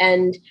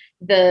 and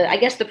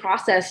the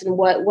process and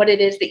what it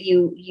is that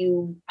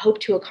you hope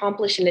to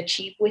accomplish and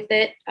achieve with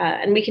it,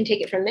 and we can take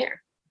it from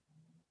there.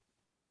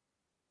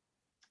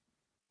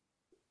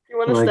 You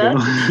want to start?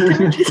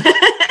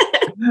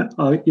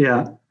 Oh,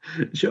 yeah.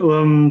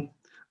 Sure.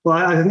 Well,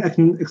 I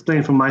can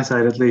explain from my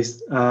side at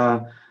least.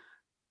 On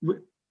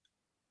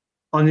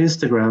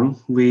Instagram,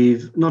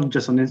 we've not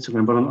just on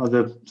Instagram, but on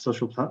other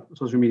social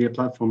media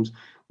platforms,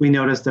 we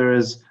notice there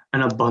is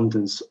an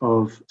abundance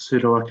of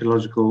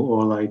pseudo-archaeological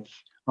or like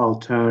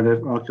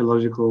alternative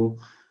archaeological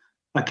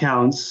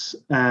accounts,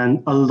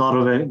 and a lot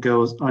of it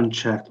goes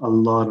unchecked. A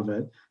lot of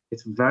it.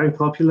 It's very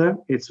popular.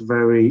 It's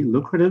very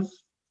lucrative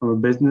from a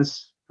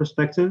business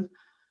perspective.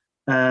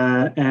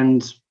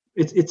 And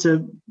it's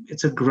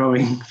a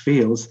growing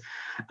field.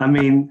 I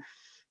mean,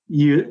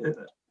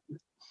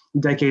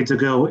 decades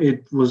ago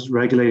it was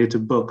regulated to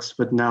books,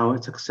 but now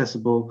it's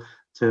accessible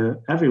to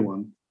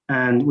everyone,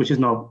 and which is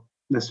not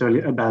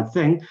necessarily a bad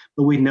thing.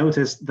 But we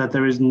noticed that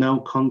there is no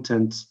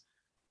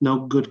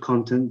good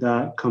content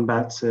that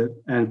combats it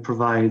and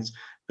provides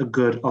a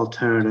good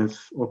alternative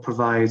or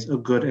provides a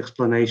good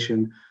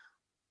explanation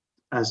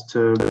as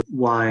to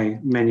why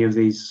many of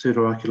these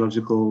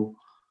pseudo-archaeological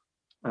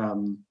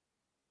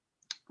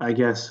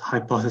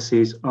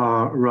hypotheses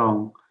are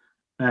wrong.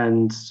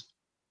 And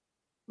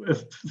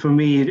for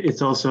me,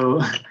 it's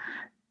also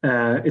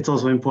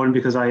important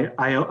because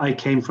I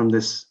came from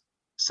this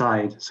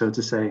side, so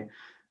to say.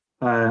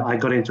 I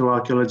got into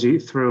archaeology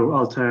through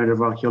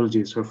alternative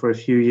archaeology. So for a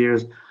few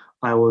years,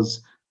 I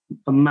was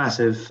a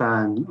massive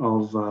fan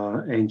of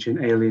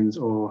Ancient Aliens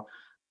or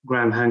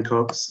Graham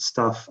Hancock's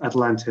stuff,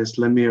 Atlantis,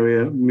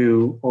 Lemuria,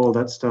 Mu, all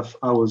that stuff.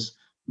 I was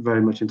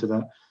very much into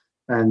that.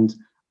 And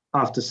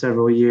after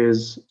several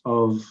years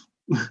of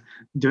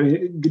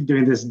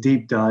doing this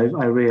deep dive,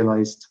 I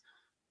realized,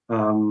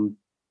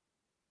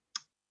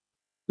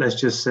 let's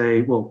just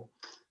say, well,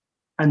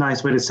 a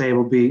nice way to say it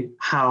would be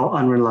how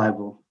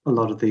unreliable a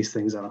lot of these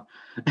things are.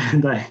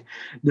 And I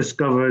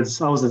discovered,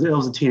 I was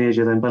a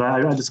teenager then, but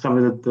I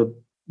discovered the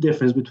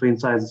difference between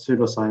science and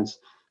pseudoscience.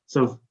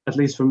 So at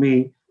least for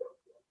me,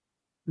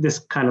 this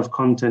kind of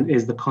content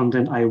is the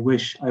content I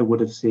wish I would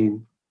have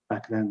seen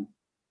back then.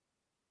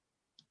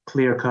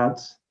 Clear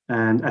cut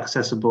and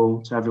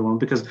accessible to everyone,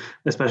 because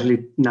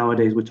especially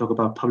nowadays we talk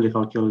about public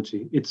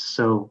archaeology. It's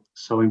so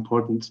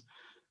important,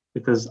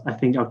 because I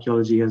think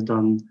archaeology hasn't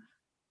done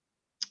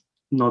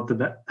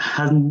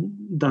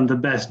the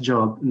best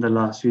job in the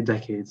last few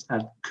decades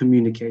at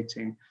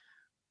communicating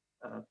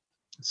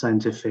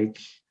scientific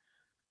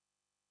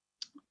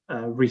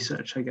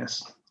research, I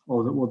guess,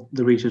 or what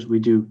the research we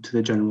do to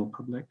the general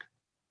public.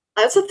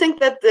 I also think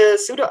that the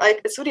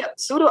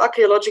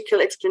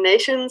pseudo-archaeological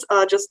explanations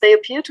are they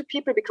appeal to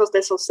people because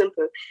they're so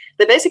simple.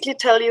 They basically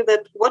tell you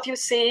that what you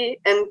see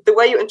and the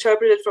way you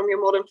interpret it from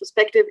your modern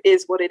perspective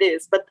is what it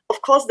is. But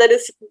of course, that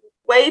is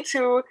way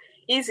too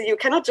easy. You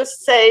cannot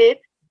just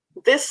say,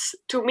 this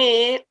to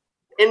me,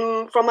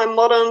 from my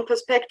modern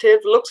perspective,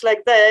 looks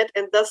like that,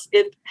 and thus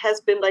it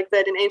has been like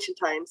that in ancient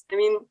times. I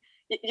mean,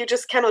 you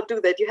just cannot do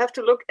that. You have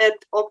to look at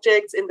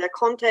objects in their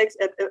context,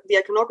 at the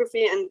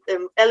iconography and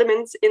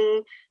elements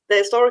in the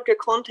historical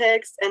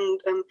context,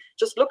 and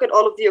just look at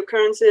all of the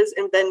occurrences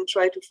and then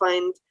try to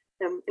find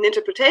an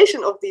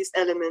interpretation of these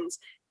elements.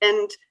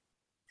 And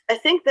I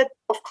think that,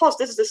 of course,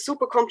 this is a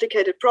super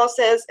complicated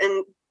process,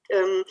 and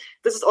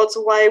this is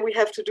also why we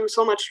have to do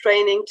so much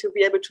training to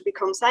be able to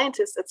become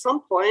scientists at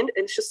some point,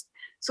 and it's just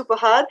super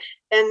hard.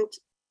 And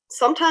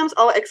sometimes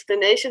our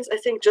explanations, I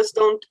think, just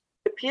don't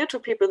appeal to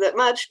people that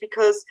much,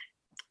 because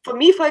for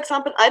me, for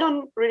example, I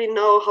don't really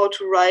know how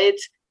to write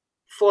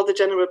for the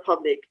general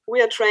public.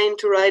 We are trained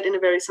to write in a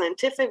very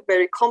scientific,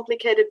 very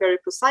complicated, very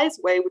precise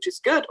way, which is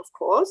good, of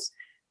course,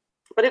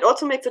 but it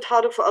also makes it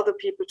harder for other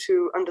people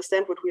to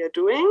understand what we are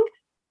doing.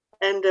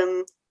 And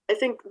I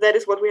think that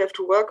is what we have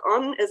to work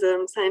on as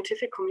a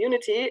scientific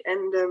community,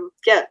 and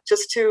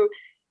just to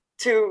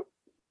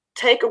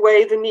take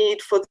away the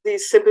need for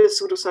these simple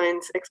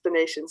pseudoscience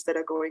explanations that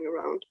are going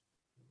around.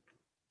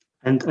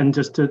 And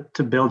just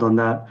to build on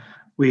that,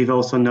 we've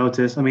also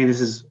noticed, I mean,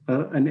 this is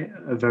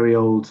a very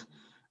old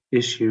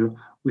issue,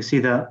 we see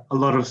that a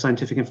lot of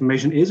scientific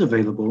information is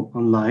available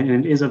online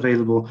and it is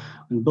available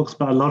in books,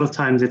 but a lot of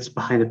times it's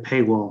behind a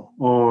paywall,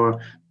 or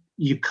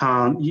you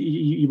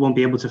won't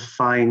be able to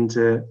find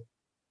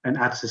and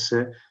access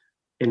it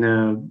in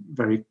a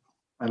very,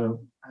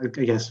 I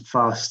guess,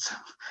 fast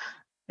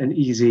and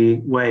easy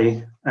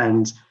way.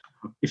 And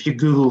if you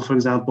Google, for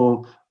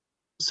example,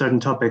 certain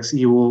topics,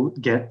 you will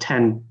get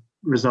 10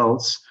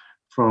 results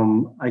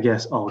from, I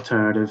guess,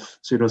 alternative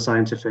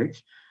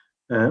pseudoscientific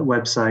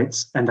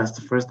websites, and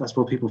that's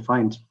what people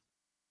find.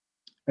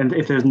 And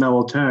if there's no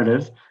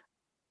alternative,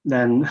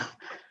 then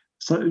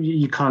so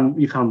you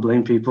can't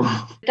blame people.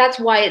 That's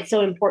why it's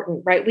so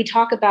important, right? We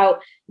talk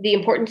about the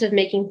importance of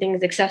making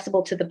things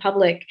accessible to the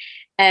public,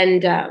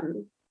 and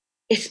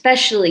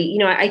especially,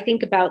 I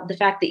think about the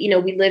fact that,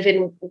 we live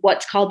in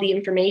what's called the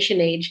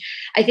information age.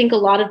 I think a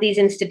lot of these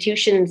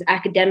institutions,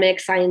 academic,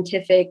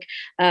 scientific,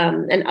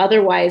 and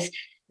otherwise,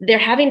 they're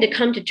having to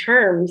come to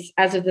terms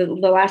as of the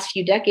last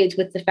few decades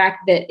with the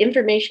fact that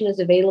information is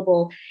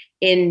available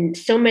in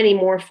so many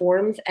more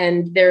forms,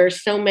 and there are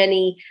so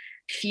many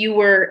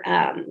fewer,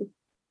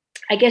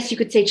 I guess you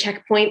could say,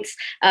 checkpoints.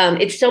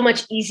 It's so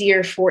much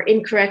easier for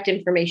incorrect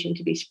information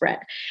to be spread.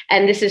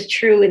 And this is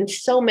true in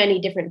so many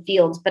different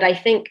fields. But I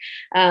think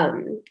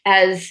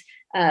as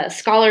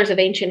scholars of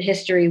ancient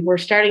history, we're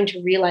starting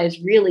to realize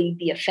really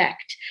the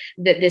effect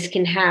that this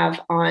can have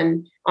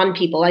on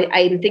people.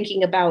 I'm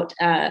thinking about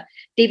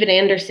David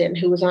Anderson,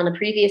 who was on a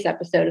previous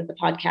episode of the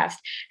podcast,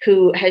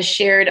 who has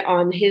shared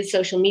on his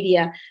social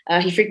media.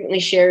 He frequently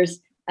shares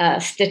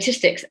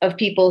statistics of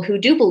people who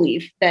do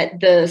believe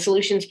that the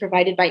solutions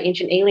provided by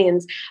ancient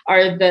aliens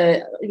are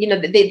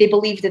they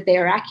believe that they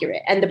are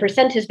accurate. And the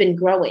percent has been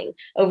growing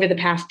over the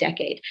past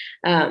decade.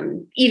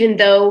 Even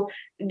though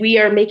we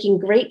are making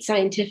great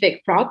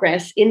scientific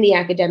progress in the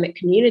academic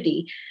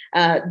community,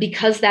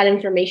 because that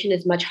information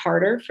is much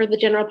harder for the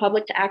general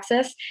public to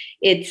access,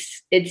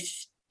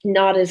 it's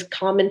not as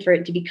common for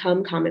it to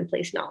become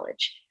commonplace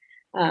knowledge.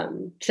 I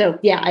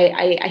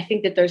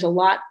think that there's a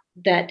lot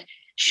that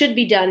should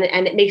be done.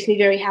 And it makes me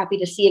very happy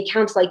to see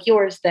accounts like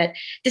yours that,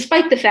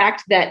 despite the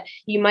fact that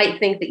you might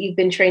think that you've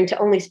been trained to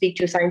only speak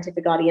to a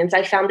scientific audience,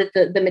 I found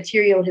that the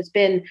material has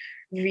been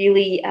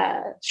really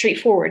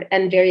straightforward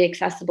and very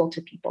accessible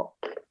to people.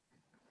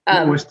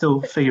 We're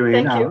still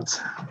figuring it out.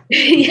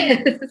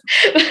 Yes,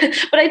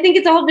 but I think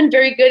it's all been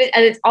very good.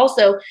 And it's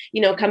also,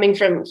 coming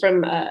from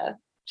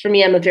for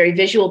me, I'm a very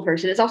visual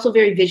person. It's also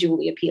very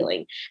visually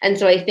appealing. And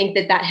so I think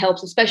that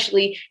helps,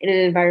 especially in an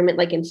environment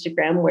like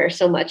Instagram, where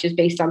so much is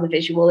based on the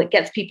visual. It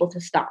gets people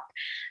to stop.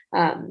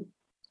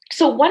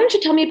 So why don't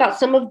you tell me about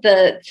some of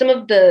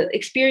the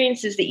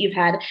experiences that you've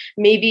had,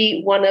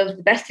 maybe one of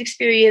the best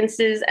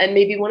experiences and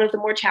maybe one of the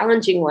more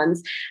challenging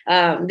ones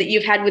that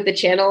you've had with the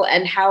channel,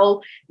 and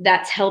how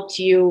that's helped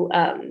you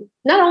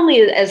not only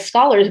as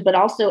scholars, but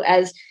also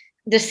as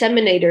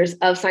disseminators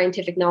of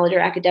scientific knowledge or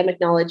academic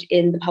knowledge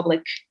in the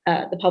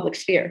public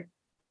sphere.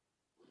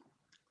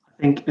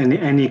 I think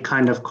any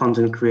kind of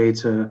content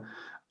creator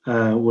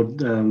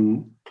would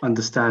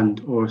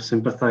understand or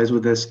sympathize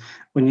with this.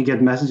 When you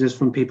get messages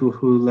from people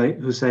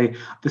who say,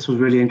 "This was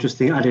really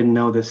interesting, I didn't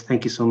know this,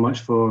 thank you so much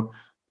for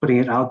putting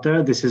it out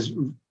there," this is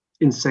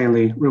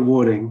insanely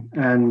rewarding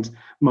and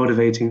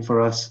motivating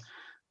for us.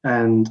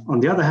 And on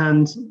the other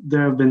hand,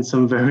 there have been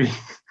some very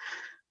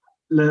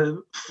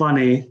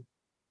funny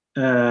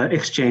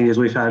exchanges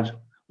we've had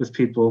with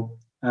people,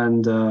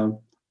 and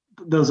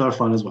those are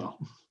fun as well.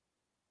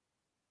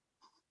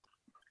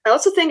 I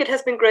also think it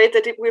has been great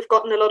that we've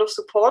gotten a lot of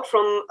support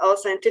from our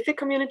scientific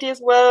community as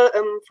well.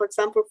 For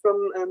example, from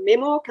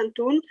Memo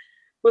Cantun,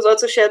 who's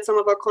also shared some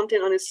of our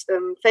content on his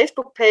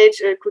Facebook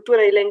page,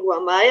 Cultura y Lengua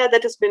Maya.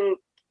 That has been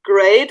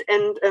great,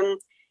 and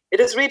it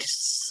has reached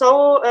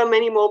so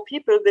many more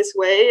people this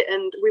way,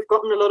 and we've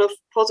gotten a lot of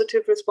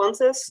positive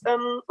responses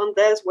on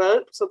there as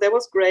well. So that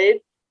was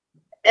great.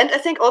 And I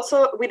think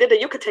also we did a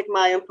Yucatec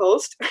Mayan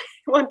post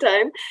one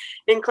time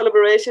in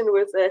collaboration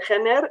with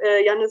Jenner,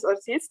 Yanis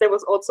Ortiz. That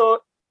was also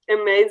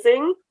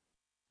amazing.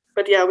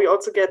 But yeah, we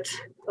also get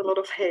a lot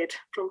of hate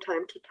from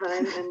time to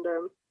time. And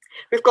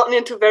we've gotten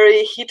into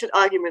very heated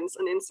arguments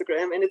on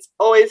Instagram. And it's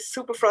always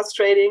super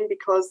frustrating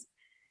because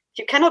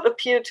you cannot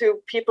appeal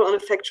to people on a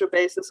factual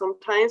basis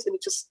sometimes. And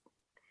it just,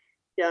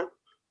 yeah.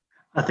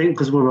 I think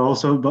because we're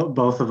also,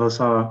 both of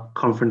us are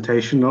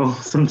confrontational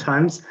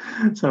sometimes,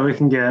 so we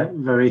can get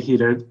very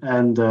heated,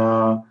 and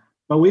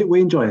but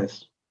we enjoy it,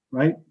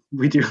 right?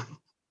 We do.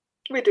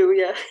 We do,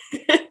 yeah.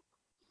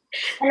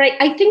 And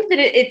I think that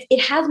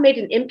it has made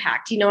an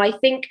impact. I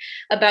think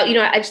about,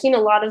 I've seen a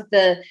lot of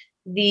the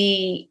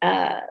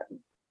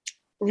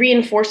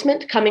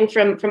reinforcement coming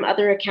from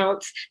other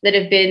accounts that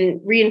have been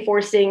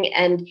reinforcing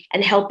and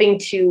helping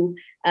to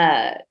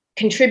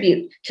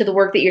contribute to the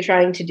work that you're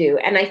trying to do.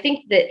 And I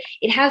think that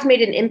it has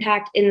made an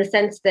impact in the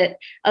sense that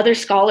other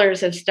scholars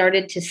have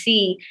started to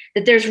see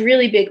that there's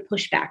really big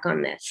pushback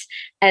on this.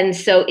 And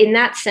so in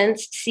that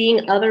sense,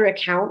 seeing other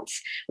accounts,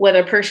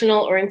 whether personal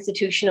or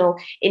institutional,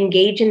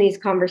 engage in these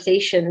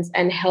conversations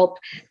and help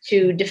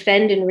to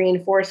defend and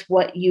reinforce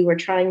what you are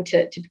trying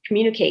to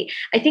communicate,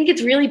 I think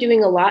it's really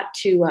doing a lot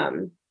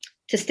to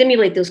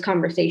stimulate those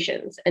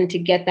conversations and to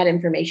get that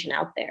information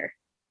out there.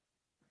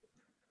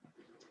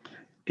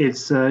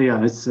 It's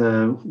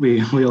we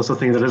also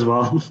think that as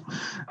well.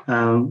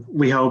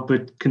 We hope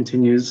it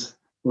continues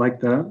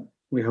like that.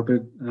 We hope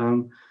it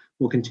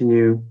will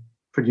continue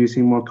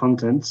producing more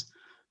content.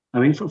 I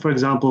mean, for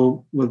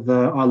example, with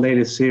our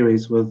latest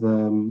series with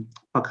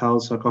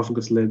Pakal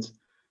sarcophagus lid,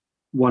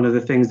 one of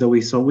the things that we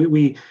saw,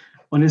 we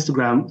on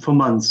Instagram for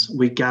months,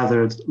 we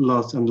gathered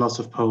lots and lots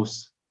of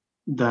posts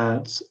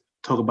that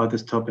talk about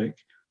this topic.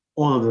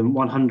 All of them,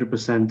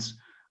 100%.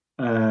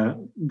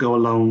 Go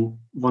along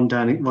von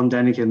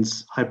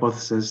Däniken's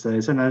hypothesis that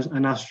it's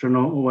an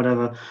astronaut or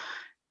whatever.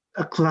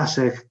 A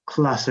classic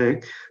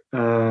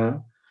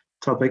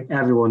topic.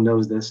 Everyone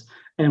knows this.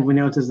 And we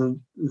noticed that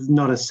there's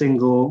not a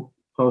single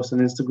post on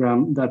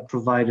Instagram that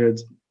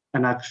provided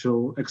an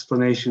actual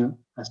explanation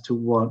as to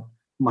what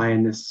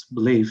Mayanists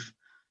believe.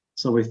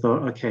 So we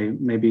thought, okay,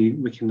 maybe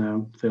we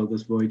can fill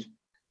this void.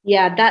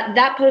 Yeah,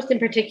 that post in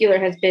particular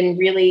has been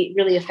really,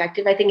 really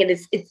effective. I think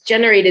it's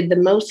generated the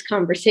most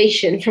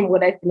conversation from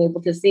what I've been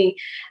able to see.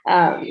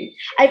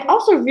 I've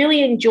also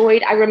really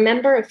enjoyed, I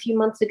remember a few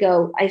months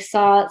ago, I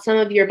saw some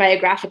of your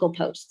biographical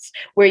posts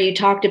where you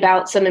talked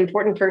about some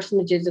important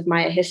personages of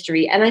Maya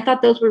history, and I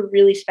thought those were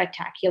really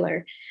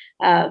spectacular.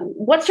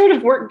 What sort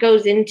of work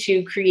goes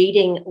into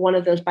creating one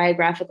of those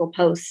biographical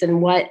posts,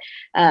 and what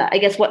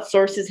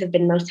sources have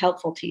been most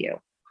helpful to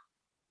you?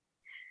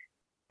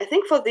 I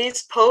think for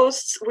these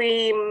posts,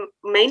 we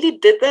mainly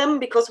did them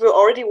because we're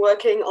already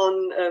working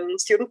on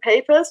student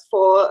papers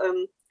for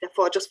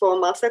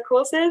master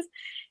courses,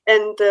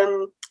 and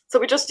so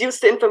we just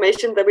used the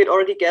information that we'd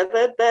already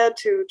gathered there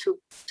to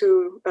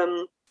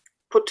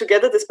put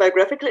together this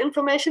biographical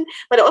information.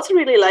 But I also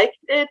really liked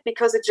it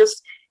because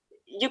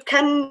you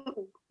can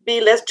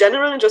be less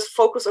general and just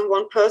focus on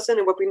one person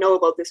and what we know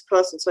about this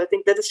person. So I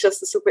think that is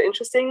just a super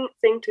interesting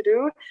thing to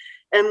do.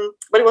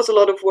 But it was a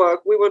lot of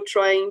work. We were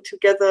trying to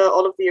gather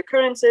all of the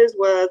occurrences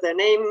where their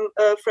name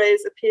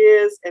phrase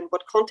appears and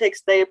what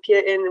context they appear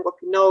in and what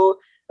we know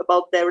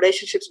about their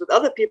relationships with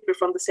other people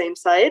from the same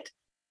site.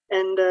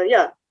 And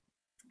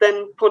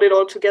then put it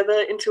all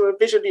together into a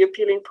visually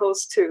appealing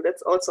post too.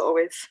 That's also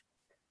always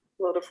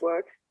a lot of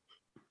work.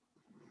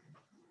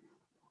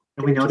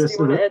 And we noticed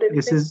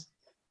that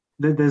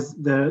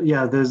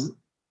there's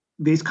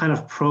these kind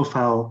of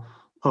profile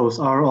posts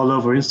are all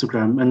over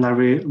Instagram, and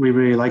we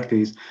really like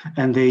these.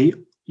 And they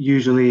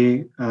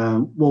usually,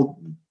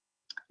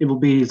 it will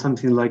be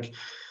something like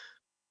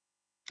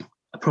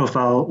a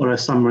profile or a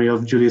summary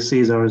of Julius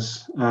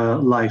Caesar's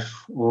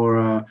life, or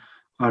I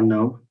don't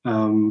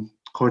know,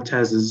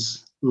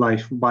 Cortez's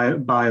life,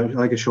 bio,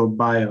 like a short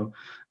bio.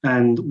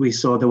 And we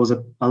saw there was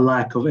a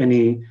lack of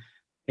any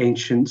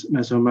ancient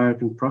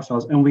Mesoamerican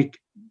profiles, and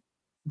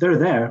they're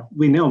there.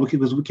 We know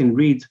because we can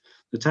read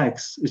the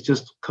text. It's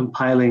just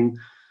compiling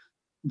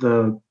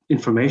the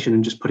information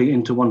and just putting it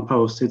into one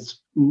post.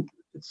 It's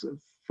a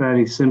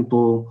fairly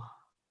simple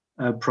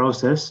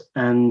process,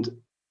 and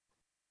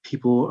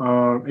people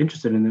are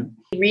interested in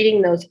it.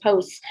 Reading those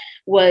posts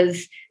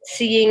was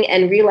seeing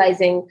and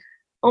realizing,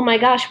 oh my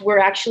gosh, we're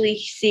actually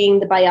seeing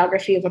the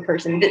biography of a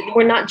person.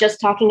 We're not just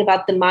talking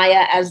about the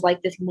Maya as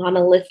like this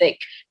monolithic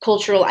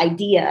cultural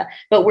idea,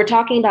 but we're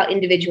talking about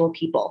individual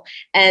people.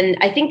 And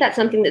I think that's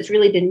something that's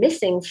really been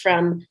missing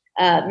from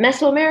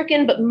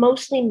Mesoamerican, but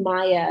mostly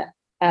Maya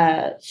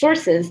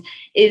sources,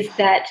 is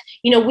that,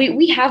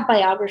 we have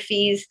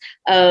biographies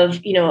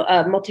of,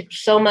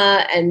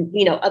 Moctezuma and,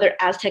 other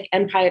Aztec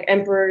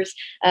emperors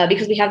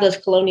because we have those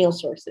colonial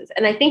sources.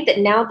 And I think that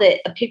now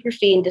that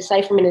epigraphy and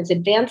decipherment is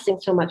advancing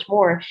so much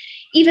more,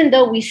 even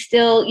though we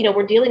still,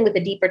 we're dealing with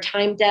a deeper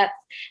time depth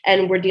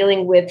and we're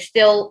dealing with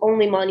still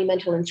only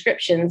monumental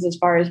inscriptions as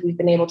far as we've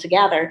been able to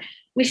gather,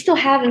 we still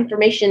have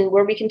information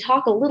where we can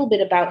talk a little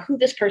bit about who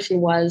this person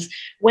was,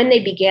 when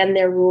they began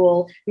their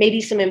rule,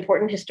 maybe some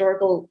important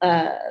historical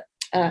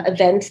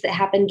events that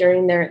happened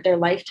during their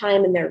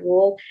lifetime and their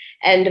rule,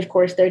 and of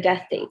course their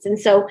death dates. And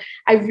so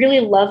I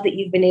really love that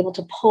you've been able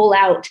to pull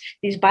out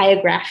these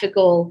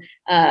biographical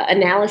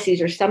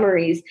analyses or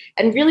summaries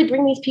and really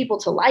bring these people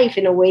to life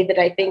in a way that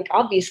I think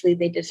obviously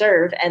they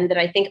deserve and that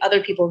I think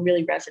other people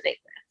really resonate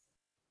with.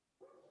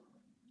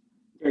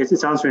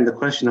 It's answering the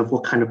question of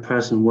what kind of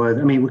person were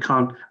they. I mean, we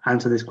can't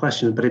answer this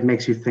question, but it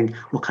makes you think,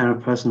 what kind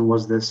of person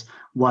was this?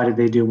 Why did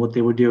they do what they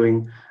were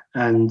doing?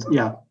 And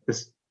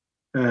this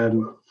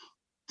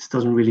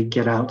doesn't really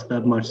get out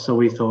that much. So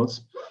we thought,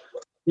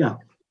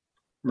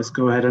 let's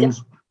go ahead and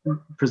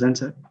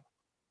present it.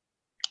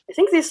 I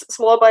think these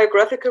small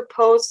biographical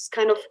posts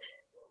kind of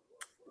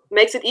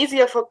makes it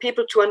easier for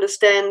people to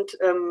understand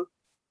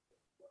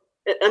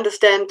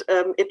understand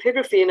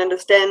epigraphy and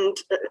understand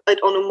it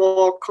on a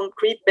more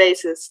concrete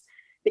basis.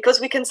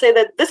 Because we can say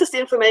that this is the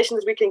information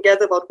that we can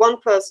gather about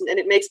one person, and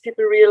it makes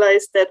people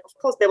realize that, of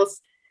course,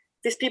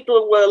 these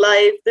people were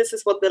alive, this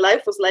is what their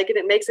life was like, and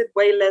it makes it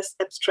way less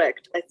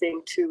abstract, I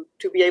think, to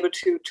be able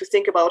to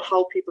think about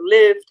how people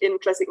lived in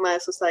classic Maya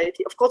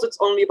society. Of course, it's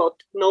only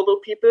about noble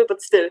people,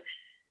 but still,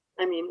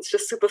 I mean, it's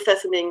just super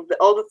fascinating,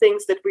 all the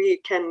things that we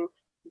can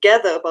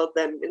gather about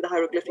them in the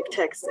hieroglyphic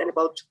text and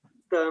about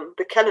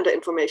the calendar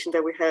information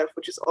that we have,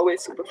 which is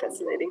always super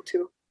fascinating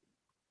too.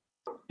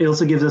 It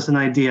also gives us an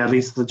idea, at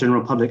least the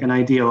general public, an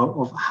idea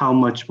of how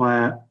much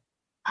Maya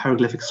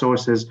hieroglyphic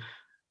sources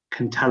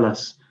can tell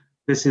us.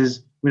 This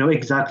is, we know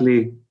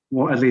exactly,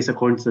 or at least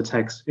according to the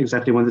text,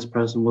 exactly when this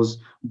person was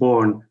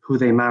born, who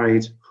they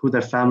married, who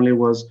their family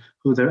was,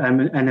 who their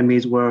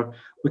enemies were.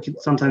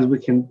 Sometimes we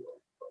can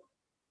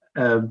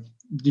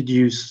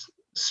deduce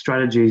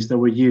strategies that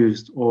were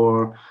used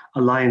or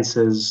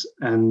alliances,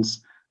 and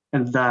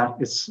that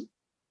is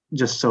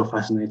just so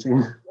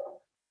fascinating.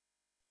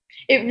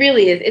 It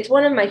really is. It's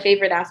one of my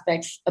favorite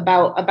aspects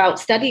about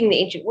studying the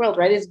ancient world,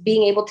 right? Is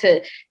being able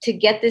to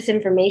get this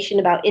information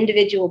about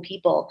individual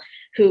people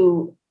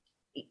who,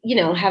 you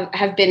know,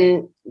 have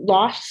been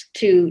lost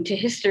to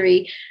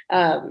history,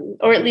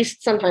 or at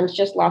least sometimes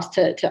just lost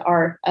to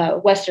our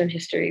Western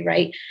history,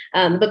 right?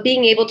 But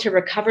being able to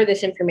recover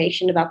this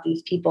information about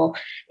these people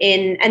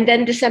and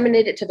then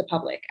disseminate it to the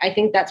public. I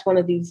think that's one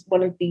of these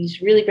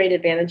really great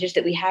advantages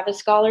that we have as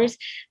scholars,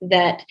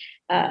 that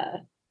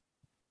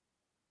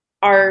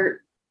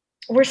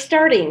we're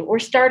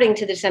starting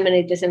to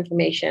disseminate this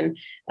information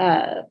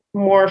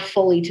more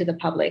fully to the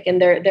public,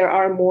 and there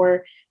are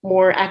more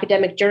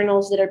academic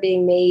journals that are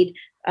being made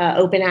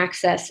open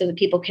access so that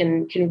people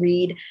can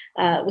read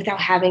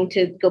without having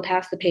to go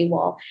past the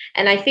paywall.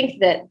 And I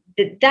think that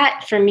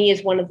for me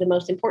is one of the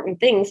most important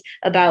things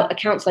about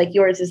accounts like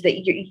yours, is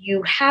that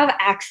you have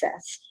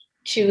access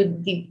to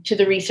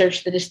the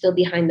research that is still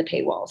behind the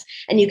paywalls,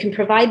 and you can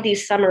provide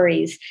these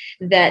summaries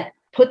that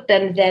put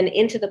them then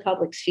into the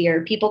public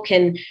sphere. People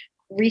can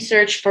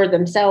research for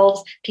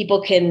themselves.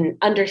 People can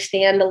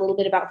understand a little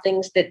bit about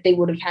things that they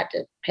would have had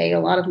to pay a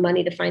lot of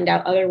money to find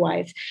out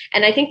otherwise.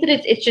 And I think that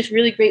it's just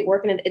really great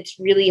work, and it's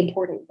really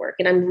important work.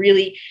 And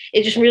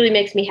it just really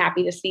makes me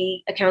happy to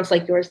see accounts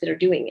like yours that are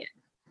doing it.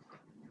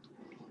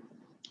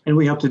 And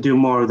we hope to do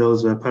more of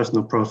those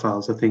personal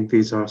profiles. I think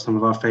these are some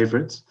of our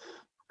favorites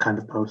kind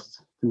of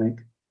posts to make.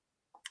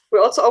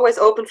 We're also always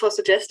open for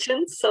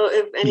suggestions. So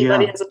if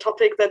anybody has a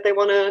topic that they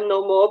want to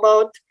know more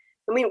about,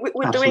 I mean, we're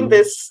Absolutely. doing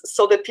this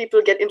so that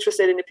people get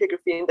interested in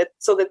epigraphy, and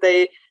so that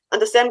they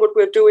understand what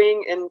we're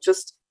doing and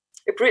just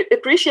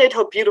appreciate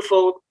how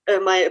beautiful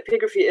my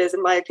epigraphy is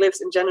and my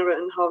glyphs in general,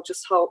 and how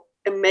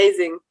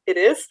amazing it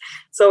is.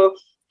 So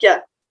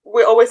yeah,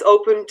 we're always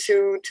open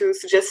to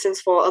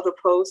suggestions for other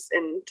posts,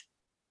 and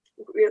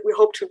we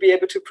hope to be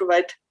able to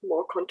provide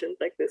more content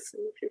like this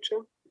in the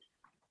future.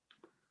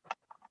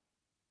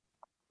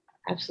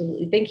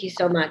 Absolutely. Thank you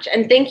so much.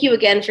 And thank you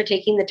again for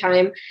taking the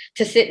time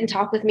to sit and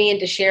talk with me and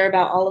to share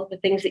about all of the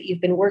things that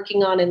you've been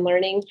working on and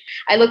learning.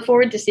 I look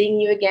forward to seeing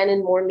you again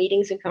in more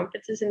meetings and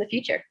conferences in the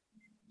future.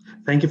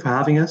 Thank you for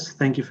having us.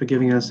 Thank you for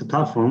giving us a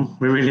platform.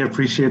 We really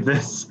appreciate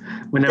this.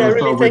 We never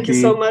really thank you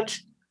so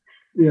much.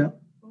 Yeah.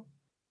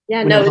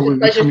 Yeah, no, it's a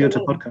pleasure. Coming to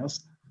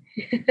podcast.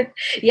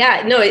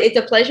 Yeah, no, it's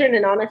a pleasure and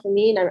an honor for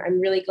me, and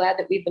I'm really glad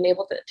that we've been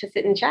able to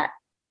sit and chat.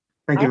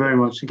 Thank you very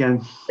much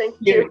again. Thank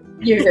you.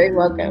 You're very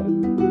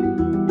welcome.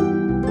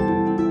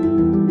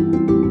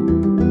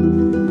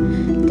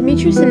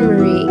 Demetrius and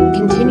Marie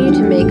continue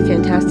to make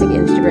fantastic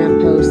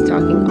Instagram posts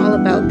talking all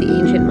about the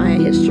ancient Maya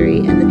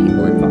history and the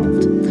people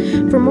involved.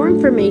 For more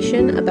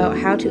information about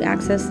how to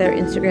access their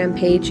Instagram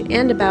page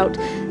and about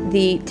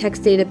the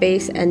text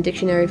database and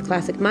Dictionary of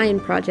Classic Mayan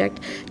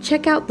project,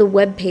 check out the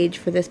webpage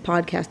for this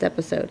podcast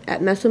episode at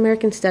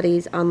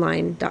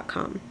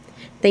Mesoamericanstudiesonline.com.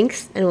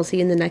 Thanks, and we'll see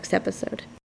you in the next episode.